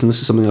side of this, and this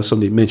is something that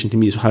somebody mentioned to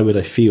me, is how would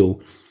I feel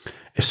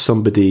if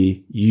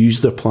somebody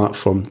used their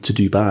platform to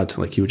do bad,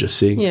 like you were just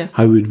saying? Yeah.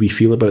 How would we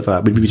feel about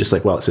that? Would we be just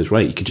like, well, it says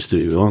right, you can just do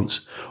what he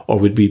wants? Or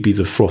would we be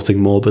the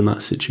frothing mob in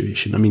that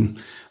situation? I mean,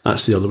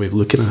 that's the other way of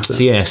looking at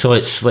it. So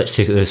let's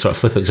take the sort of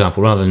flip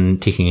example. Rather than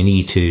taking a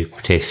knee to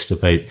protest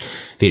about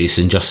various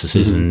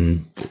injustices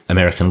in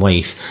American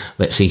life,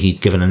 let's say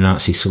he'd given a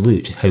Nazi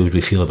salute. How would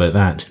we feel about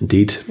that?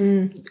 Indeed.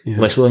 Yeah.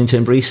 Less willing to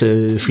embrace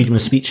a freedom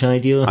of speech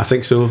idea? I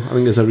think so. I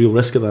think there's a real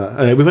risk of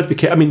that. We've had to be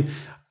careful. I mean,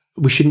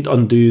 we shouldn't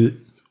undo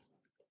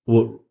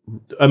what...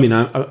 I mean,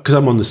 because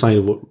I'm on the side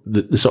of what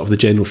the sort of the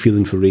general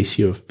feeling for race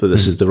here, that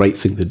this is the right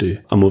thing to do.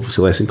 I'm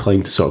obviously less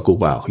inclined to sort of go,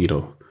 wow,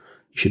 you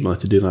shouldn't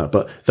have to do that.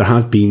 But there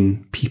have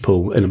been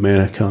people in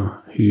America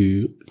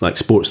who, like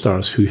sports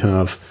stars, who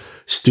have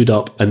stood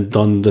up and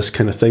done this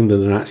kind of thing, the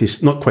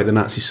Nazis, not quite the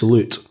Nazi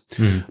salute,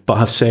 but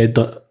have said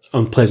that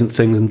unpleasant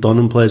things and done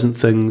unpleasant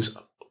things,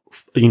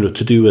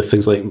 to do with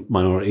things like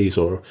minorities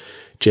or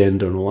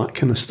gender and all that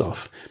kind of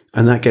stuff.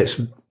 And that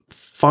gets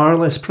far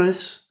less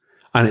press,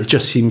 and it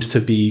just seems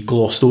to be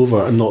glossed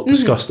over and not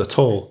discussed at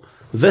all.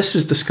 This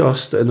is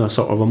discussed in a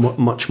sort of a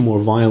much more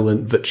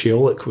violent,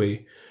 vitriolic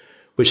way,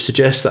 which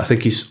suggests that I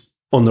think he's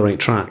on the right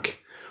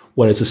track,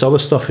 whereas this other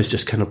stuff is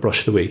just kind of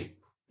brushed away.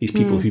 These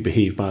people who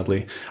behave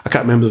badly. I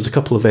can't remember, there was a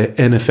couple of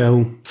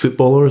NFL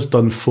footballers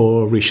done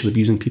for racially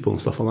abusing people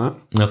and stuff like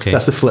that. Okay.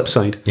 That's the flip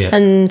side. Yeah.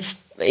 And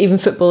even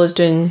footballers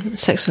doing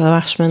sexual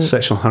harassment.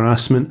 Sexual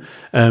harassment.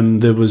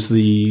 There was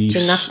the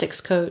Gymnastics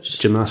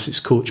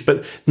coach.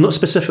 But not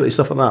specifically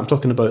stuff like that. I'm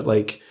talking about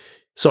like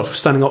sort of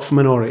standing up for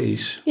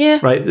minorities. Yeah.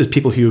 Right? There's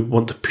people who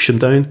want to push them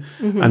down.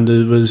 And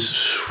there was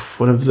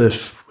one of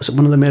the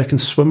American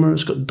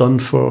swimmers got done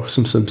for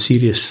some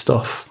serious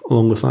stuff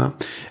along with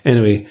that.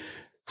 Anyway,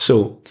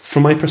 so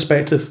from my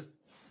perspective,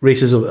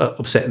 race is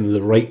upsetting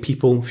the right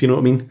people, if you know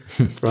what I mean,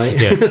 right?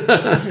 Yeah.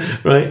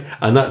 Right?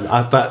 And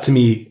that to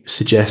me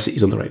suggests that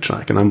he's on the right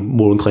track, and I'm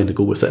more inclined to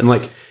go with it. And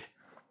like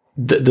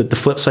the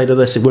flip side of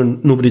this,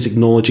 nobody's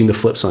acknowledging the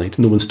flip side.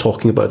 No one's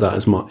talking about that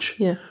as much.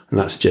 Yeah. And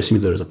that suggests to me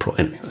there is a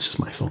problem. Anyway, that's just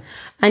my thought.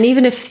 And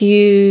even if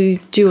you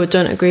do or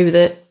don't agree with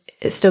it,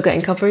 it's still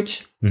getting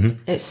coverage.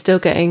 It's still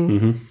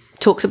getting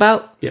talked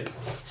about. Yep.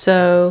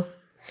 So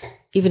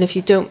even if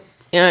you don't,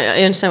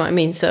 I understand what I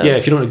mean. So yeah,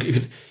 if you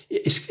don't,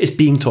 it's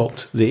being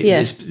talked. The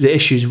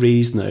issue's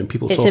raised now, and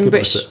people talk in about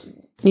British it.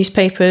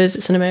 newspapers.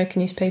 It's in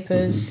American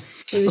newspapers.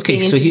 It was Okay,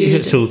 being so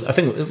interviewed. I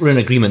think we're in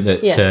agreement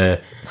that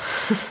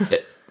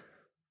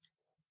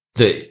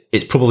that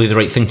it's probably the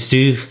right thing to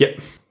do.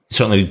 Yep.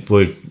 Certainly,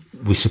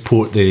 we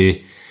support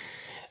the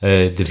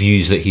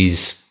views that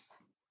he's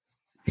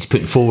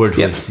putting forward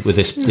with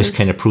this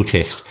kind of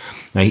protest.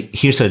 Now,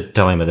 here's a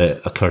dilemma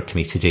that occurred to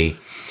me today.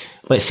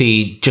 Let's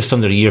say just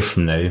under a year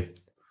from now,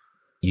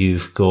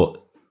 you've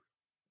got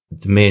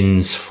the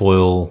men's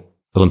foil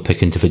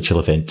Olympic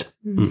individual event.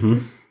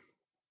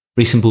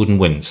 Racing Bowden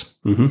wins,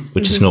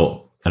 which is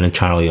not an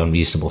entirely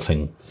unreasonable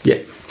thing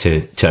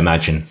to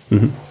imagine.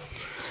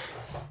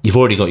 You've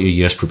already got your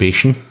year's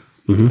probation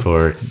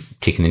for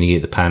taking the knee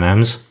at the Pan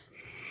Ams.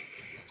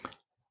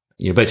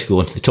 You're about to go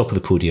onto the top of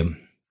the podium.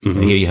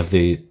 And here you have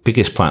the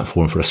biggest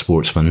platform for a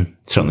sportsman,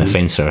 certainly a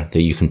fencer,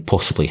 that you can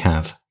possibly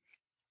have.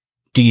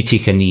 Do you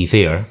take a knee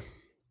there,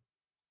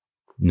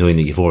 knowing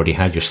that you've already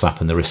had your slap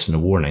on the wrist and a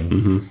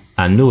warning,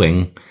 and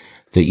knowing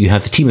that you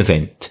have the team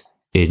event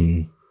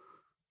in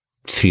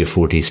 3 or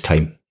 4 days'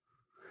 time?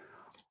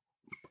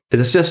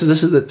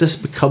 This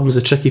becomes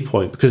a tricky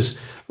point, because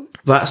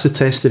that's the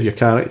test of your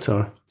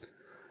character,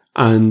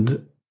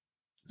 and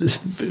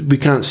we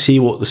can't see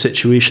what the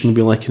situation will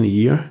be like in a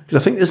year.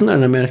 Because I think, isn't there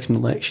an American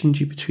election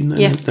due between now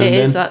and then? It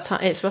is that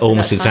time. It's roughly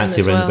almost that time exactly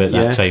as around well.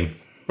 about that time.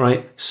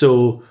 Right.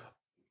 So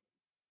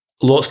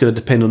a lot's going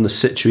to depend on the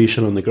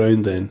situation on the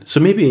ground then. So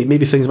maybe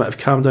things might have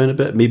calmed down a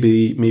bit.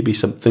 Maybe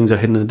some things are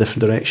heading in a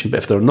different direction. But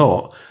if they're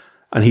not,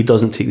 and he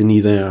doesn't take the knee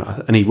there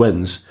and he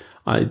wins,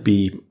 I'd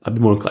be a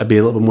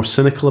little bit more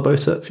cynical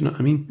about it, if you know what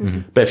I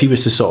mean. But if he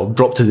was to sort of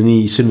drop to the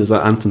knee as soon as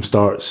that anthem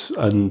starts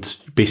and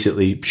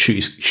basically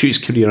shoot his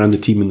career and the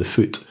team in the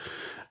foot,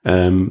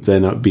 then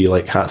that would be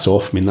like hats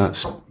off. I mean,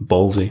 that's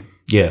ballsy.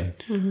 Yeah.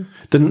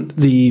 Didn't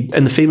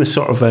in the famous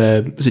sort of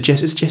was it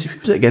Jesse? Who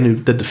was it again who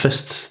did the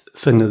fist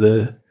thing at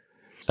the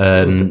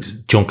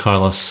John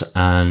Carlos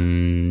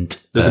and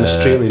There's an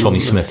Australian, Tommy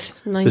isn't there?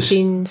 Smith,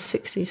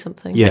 1960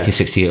 something. Yeah.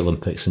 1968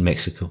 Olympics in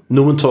Mexico.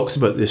 No one talks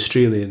about the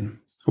Australian,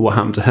 what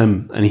happened to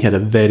him, and he had a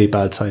very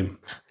bad time.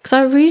 Because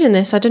I was reading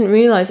this, I didn't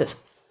realise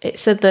it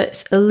said that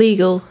it's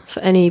illegal for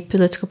any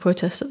political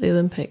protest at the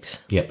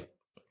Olympics. Yep.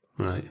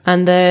 Right.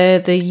 And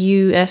the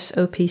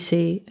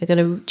USOPC are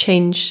going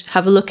to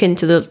have a look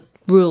into the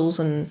rules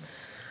and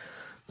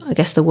I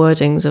guess the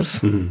wordings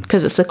of,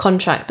 because it's the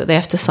contract that they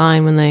have to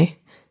sign when they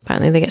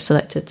get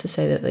selected to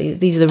say that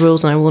these are the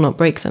rules and I will not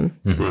break them,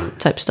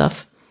 type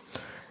stuff.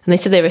 And they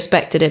said they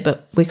respected it,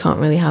 but we can't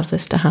really have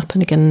this to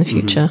happen again in the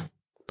future.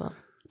 But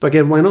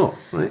again, why not,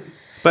 right?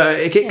 But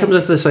it comes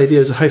into this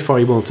idea of how far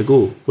you want to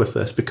go with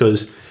this,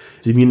 because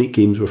the Munich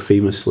Games were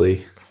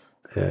famously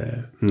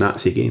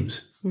Nazi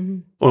games.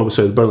 Oh,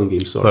 sorry, the Berlin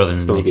Games. Sorry,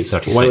 Berlin Games.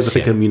 1936, Why was I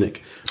thinking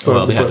Munich?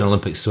 Well, they had an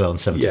Olympics as well in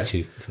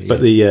 72. Yeah.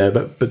 But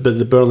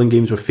the Berlin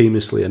Games were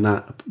famously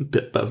a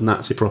bit of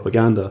Nazi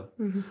propaganda,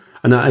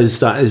 and that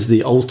is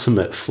the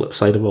ultimate flip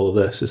side of all of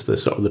this. Is the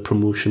sort of the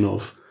promotion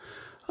of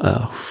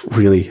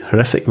really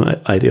horrific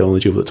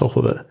ideology over the top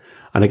of it.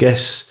 And I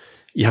guess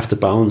you have to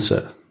balance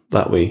it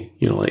that way.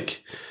 You know,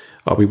 like,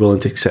 are we willing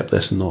to accept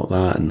this and not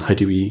that? And how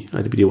do we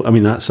deal? I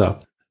mean, is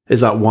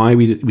that why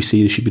we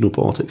say there should be no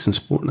politics in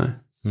sport now?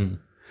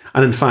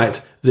 And in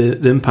fact, the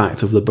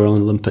impact of the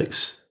Berlin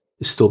Olympics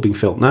is still being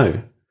felt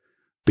now,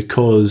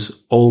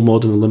 because all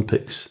modern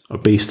Olympics are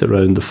based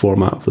around the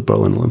format of the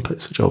Berlin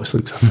Olympics, which I always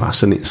think is a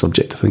fascinating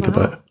subject to think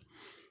about.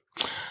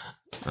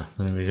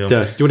 There we go. Do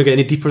you want to get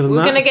any deeper than We're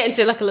that? going to get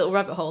into like a little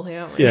rabbit hole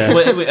here, aren't we? Yeah.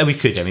 Well, we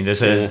could. I mean,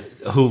 there's a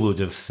whole load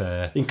of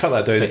You can cut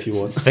that down if you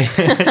want.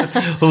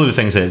 whole load of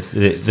things that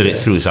it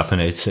throws up,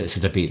 and it's a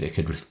debate that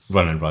could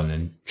run and run.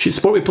 And Should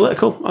sport be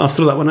political? I'll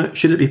throw that one out.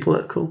 Should it be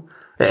political?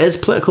 It is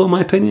political, in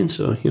my opinion.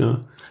 So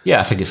yeah,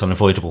 I think it's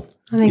unavoidable.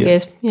 I think it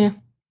is, yeah.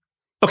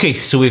 Okay,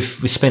 so we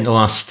spent the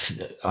last,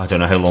 I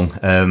don't know how long,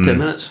 10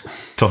 minutes.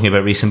 talking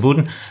about Race and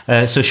Bowden.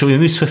 So shall we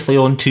move swiftly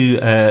on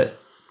to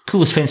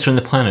coolest fencer on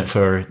the planet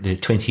for the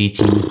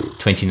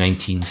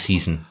 2018-2019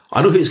 season?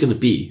 I know who it's going to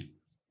be.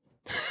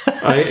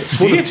 It's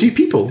one of two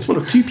people. It's one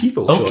of two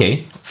people.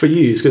 Okay. Sean. For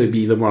you, it's going to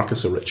be either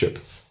Marcus or Richard.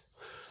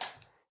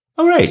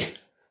 All right.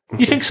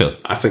 You think so?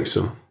 I think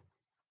so.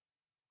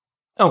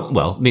 Oh,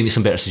 well, maybe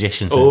some better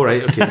suggestions. Oh,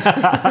 right, okay.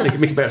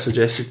 Make a better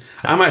suggestion.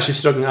 I'm actually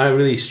struggling. I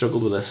really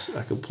struggled with this.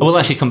 We'll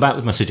actually come back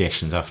with my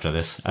suggestions after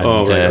this. And,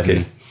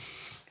 okay.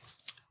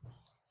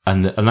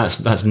 And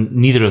that's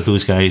neither of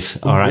those guys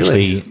are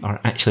really?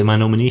 actually my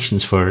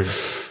nominations for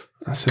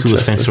That's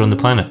coolest fencer on the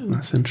planet.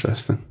 That's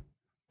interesting.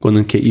 Go on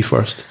then, Kate, you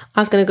first.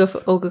 I was going to go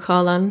for Olga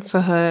Karlan for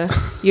her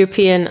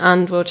European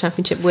and World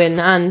Championship win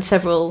and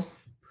several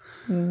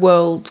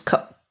World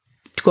Cup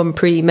Grand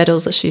Prix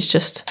medals that she's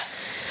just,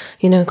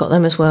 got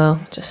them as well.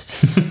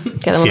 Just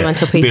get them on the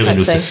mantelpiece barely type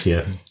notice,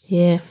 thing.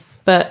 Yeah.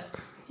 But,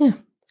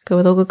 go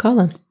with Olga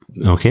Karlan.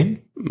 Okay.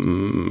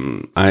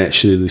 I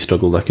actually really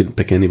struggled. I couldn't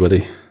pick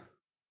anybody.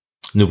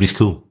 Nobody's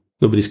cool.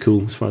 Nobody's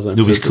cool as far as I'm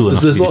Nobody's cool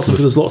enough. There's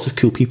lots of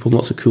cool people and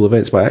lots of cool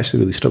events, but I actually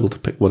really struggled to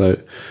pick one out.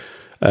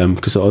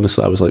 Because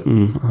honestly, I was like,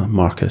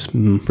 Marcus,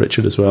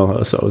 Richard as well.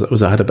 I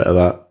had a bit of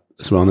that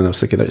as well, and then I was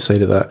thinking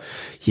outside of that,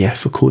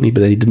 Fauconi,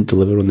 but then he didn't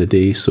deliver on the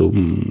day, so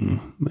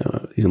I'm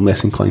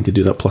less inclined to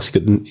do that. Plus, he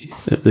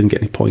didn't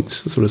get any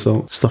points as a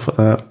result. Stuff like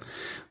that.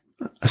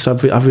 So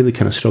I've really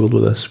kind of struggled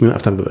with this. We might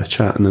have to have a bit of a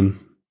chat, and then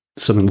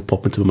something will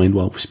pop into my mind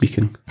while we're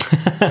speaking.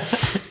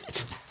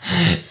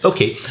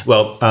 Okay,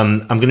 well,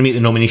 I'm going to make the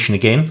nomination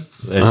again,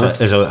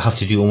 as I have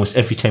to do almost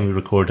every time we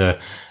record an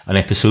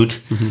episode.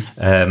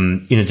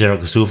 Mm-hmm. Ina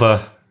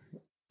Derogazova.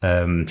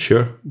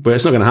 Sure, but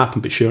it's not going to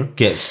happen, but sure.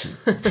 Gets,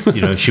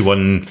 she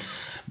won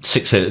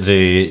 6 out of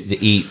the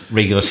 8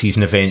 regular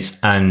season events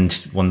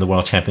and won the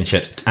World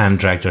Championship and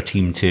dragged her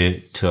team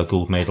to a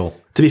gold medal.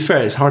 To be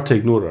fair, it's hard to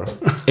ignore her.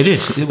 It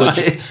is,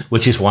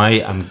 which is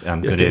why I'm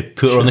going to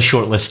put her on the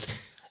short list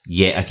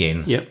yet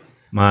again. Yep.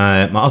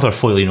 My other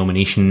foilie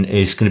nomination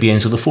is going to be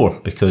Enzo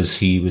Lafort because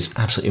he was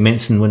absolutely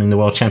immense in winning the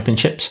World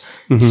Championships.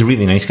 Mm-hmm. He's a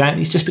really nice guy and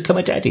he's just become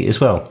a daddy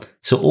as well.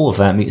 So all of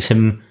that makes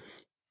him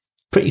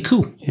pretty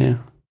cool. Yeah.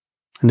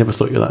 I never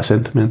thought you were that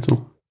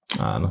sentimental.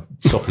 No.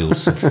 Stop the old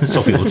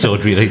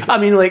sword, really. I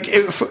mean, like,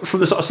 from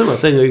the sort of similar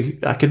thing,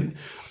 I could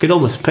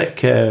almost pick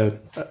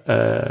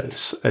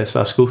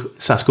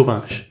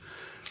Saskovac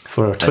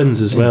for her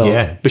twins as well.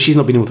 Yeah. But she's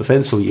not been able to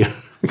fence all year.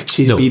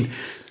 She's been,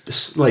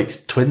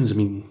 like, twins. I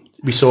mean,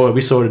 we saw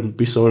her in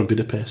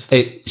Budapest.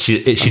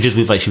 She did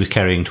look like she was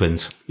carrying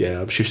twins. Yeah,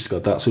 I'm sure she's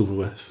got that over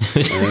with.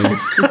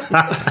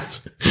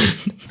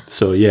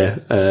 So yeah,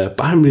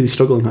 but I'm really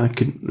struggling. I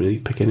couldn't really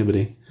pick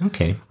anybody.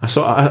 Okay. I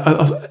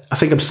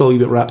think I'm still a wee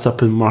bit wrapped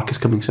up in Marcus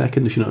coming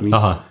second, if you know what I mean.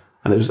 Uh-huh.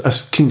 And I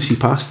couldn't see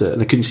past it,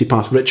 and I couldn't see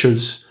past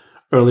Richard's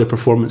earlier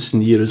performance in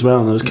the year as well.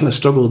 And I was kind of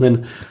struggling.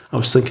 Then I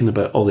was thinking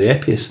about all the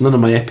Epius. None of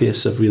my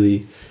Epius have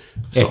really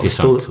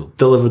cool.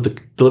 delivered the.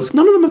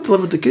 None of them have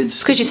delivered the goods.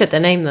 It's because you said their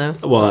name, though.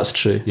 Well, that's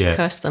true. Yeah.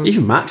 Curse them.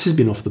 Even Max has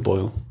been off the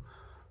boil.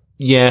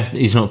 Yeah,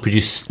 he's not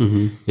produced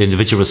the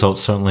individual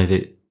results certainly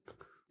that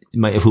you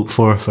might have hoped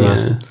for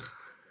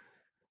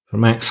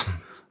Max.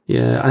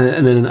 Yeah,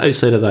 and then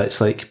outside of that,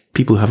 it's like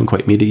people who haven't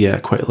quite made it yet. I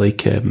quite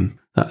like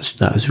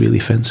that is really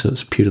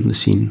fences appeared on the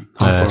scene.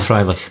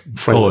 Freilich.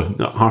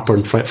 Harper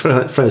and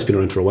Freilich's been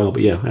around for a while,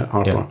 but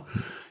Harper. Yeah.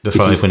 The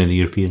Freilich winning the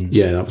Europeans.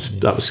 Yeah,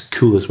 that was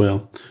cool as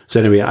well. So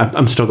anyway,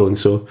 I'm struggling,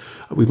 so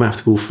we might have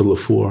to go for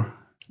Lafort.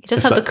 He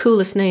does have the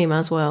coolest name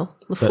as well.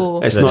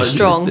 Lafort. It's not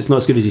strong. It's not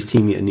as good as his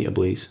teammate Anita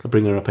Blaze. I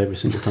bring her up every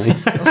single time.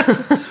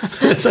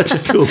 It's such a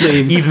cool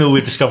name. Even though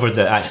we've discovered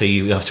that actually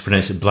you have to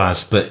pronounce it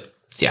Blaz, but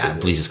yeah,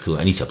 Blaze is cool.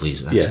 Anita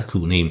Blaze, that's a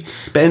cool name.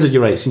 But Enzo,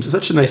 you're right. Seems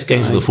such a nice guy.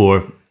 Enzo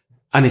Lafort.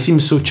 And he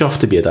seems so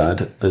chuffed to be a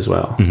dad as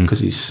well,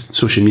 because his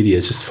social media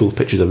is just full of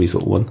pictures of his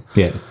little one.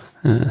 Yeah.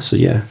 So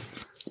yeah.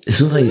 It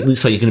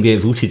looks like you're going to be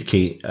outvoted,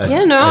 Kate.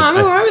 I'm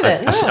all right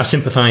with it. No. I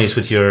sympathise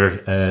with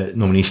your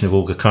nomination of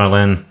Olga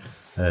Karlan.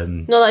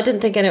 No, I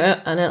didn't think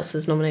anyone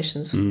else's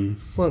nominations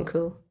weren't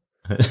cool.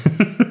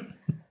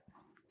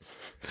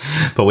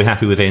 But we're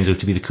happy with Enzo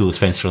to be the coolest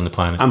fencer on the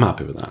planet. I'm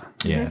happy with that.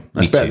 Yeah,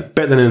 that's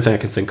better than anything I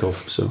can think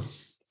of. So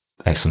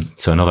excellent.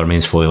 So another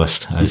men's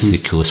foilist as the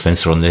coolest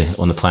fencer on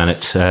the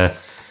planet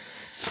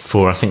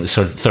for I think the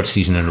third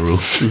season in a row.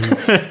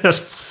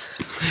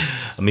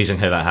 Amazing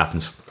how that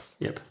happens.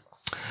 Yep.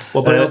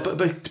 Well,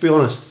 but to be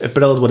honest, if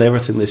Brill had won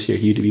everything this year,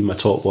 he'd have been my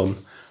top one,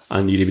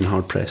 and you'd have been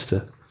hard pressed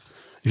to.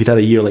 If he'd had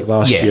a year like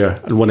last year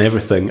and won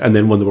everything, and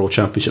then won the World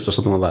Championships or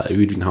something like that, it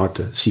would have been hard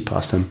to see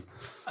past him.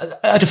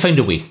 I'd have found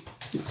a way.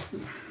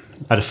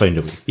 I'd have found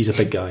a way. He's a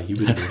big guy. He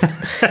really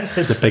is.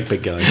 He's a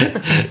big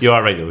guy. You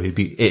are right, though.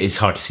 It's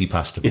hard to see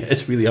past him. Yeah,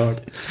 it's really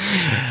hard.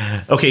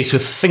 Okay, so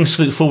things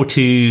to look forward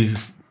to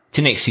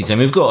next season.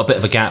 We've got a bit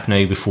of a gap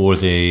now before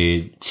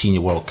the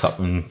Senior World Cup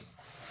and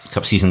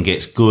Cup season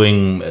gets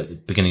going at the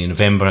beginning of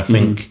November, I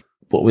think.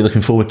 What are we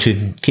looking forward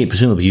to? Kate,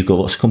 presumably you've got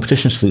lots of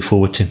competitions to look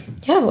forward to.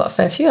 Yeah, I've got a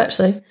fair few,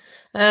 actually.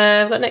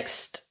 I've got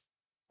next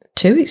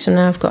 2 weeks from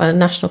now, I've got a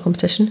national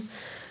competition.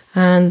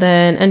 And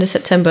then end of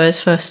September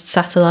is first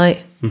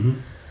satellite.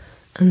 And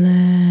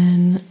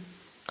then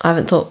I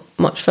haven't thought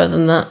much further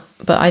than that.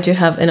 But I do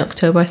have in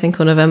October, I think,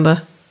 or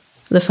November,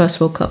 the first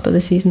World Cup of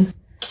the season.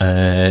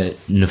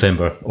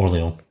 November,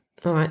 Orléans.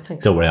 All right,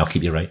 thanks. Don't worry, I'll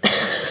keep you right.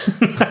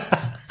 Do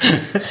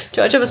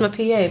you want to job as my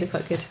PA? It'd be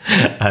quite good.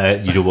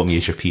 You don't want me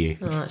as your PA.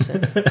 Oh,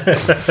 actually.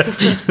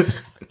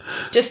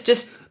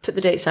 just put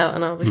the dates out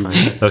and I'll be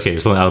fine. Okay,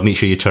 so I'll make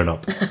sure you turn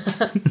up.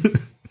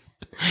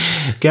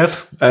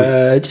 Gav?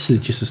 Just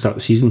to start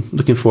the season.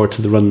 Looking forward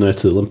to the run now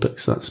to the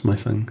Olympics. That's my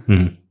thing.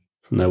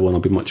 From now on, I'll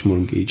be much more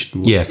engaged.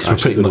 Yeah, because we're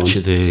pretty much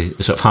at the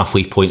sort of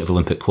halfway point of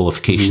Olympic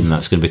qualification.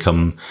 That's going to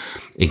become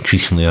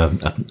increasingly a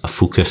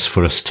focus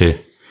for us to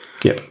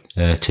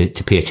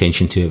to pay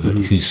attention to.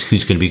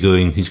 Who's going to be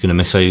going, who's going to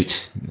miss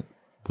out,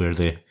 where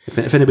the...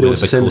 If anybody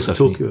wants to send us to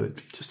Tokyo, it'd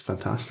be just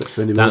fantastic.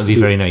 That would be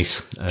very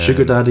nice.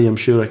 Sugar Daddy, I'm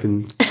sure I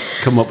can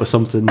come up with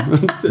something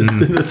in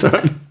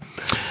return.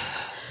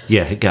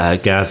 Yeah,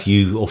 Gav,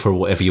 you offer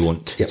whatever you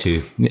want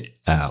to...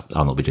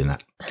 I'll not be doing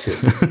that.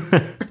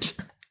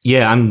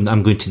 Yeah,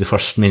 I'm going to the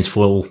first men's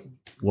foil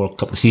World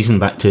Cup of the season,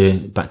 back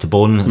to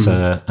Bonn as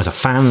a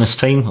fan this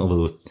time,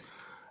 although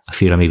I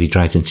fear I may be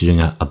dragged into doing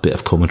a bit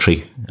of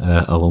commentary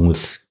along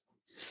with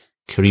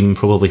Kareem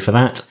probably for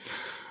that.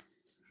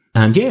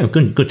 And yeah, I'm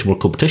going to more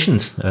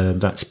competitions.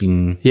 That's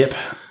been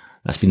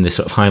the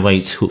sort of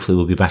highlight. Hopefully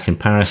we'll be back in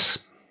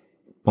Paris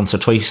once or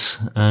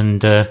twice,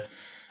 and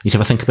need to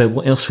have a think about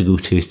what else we go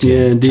to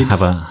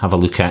have a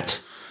look at,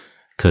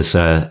 because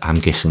I'm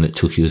guessing that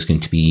Tokyo is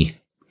going to be...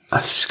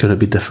 It's going to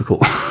be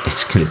difficult.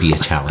 It's going to be a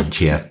challenge,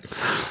 yeah.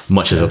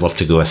 Much as I'd love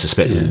to go, I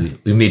suspect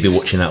we may be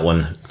watching that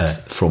one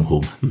from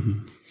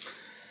home.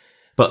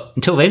 But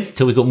until then,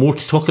 until we've got more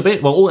to talk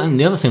about, and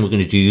the other thing we're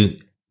going to do,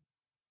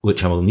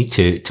 which I will need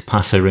to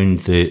pass around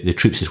the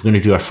troops, is we're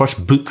going to do our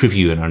first book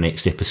review in our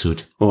next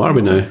episode. Oh, are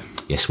we now?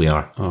 Yes, we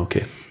are. Oh,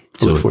 okay.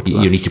 So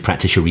you need to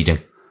practice your reading.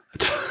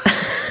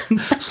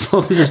 As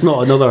long as it's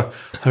not another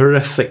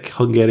horrific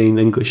Hungarian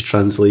English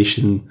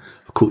translation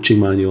coaching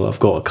manual. I've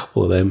got a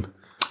couple of them.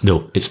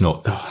 No, it's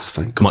not. Oh,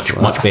 thank God.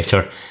 Much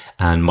better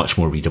and much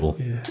more readable.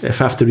 Yeah. If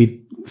I have to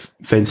read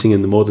fencing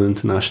in the modern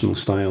international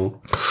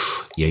style.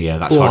 Yeah,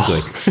 that's hard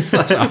going.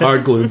 That's a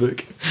hard going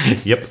book.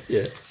 Yep.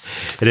 Yeah.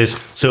 It is.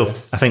 So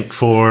I think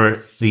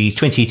for the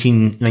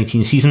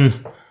 2018-19 season,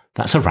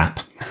 that's a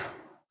wrap.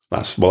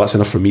 That's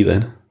enough for me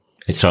then.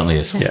 It certainly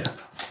is. Yeah.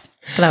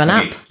 Can I have a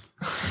nap?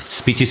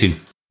 Speak to you soon.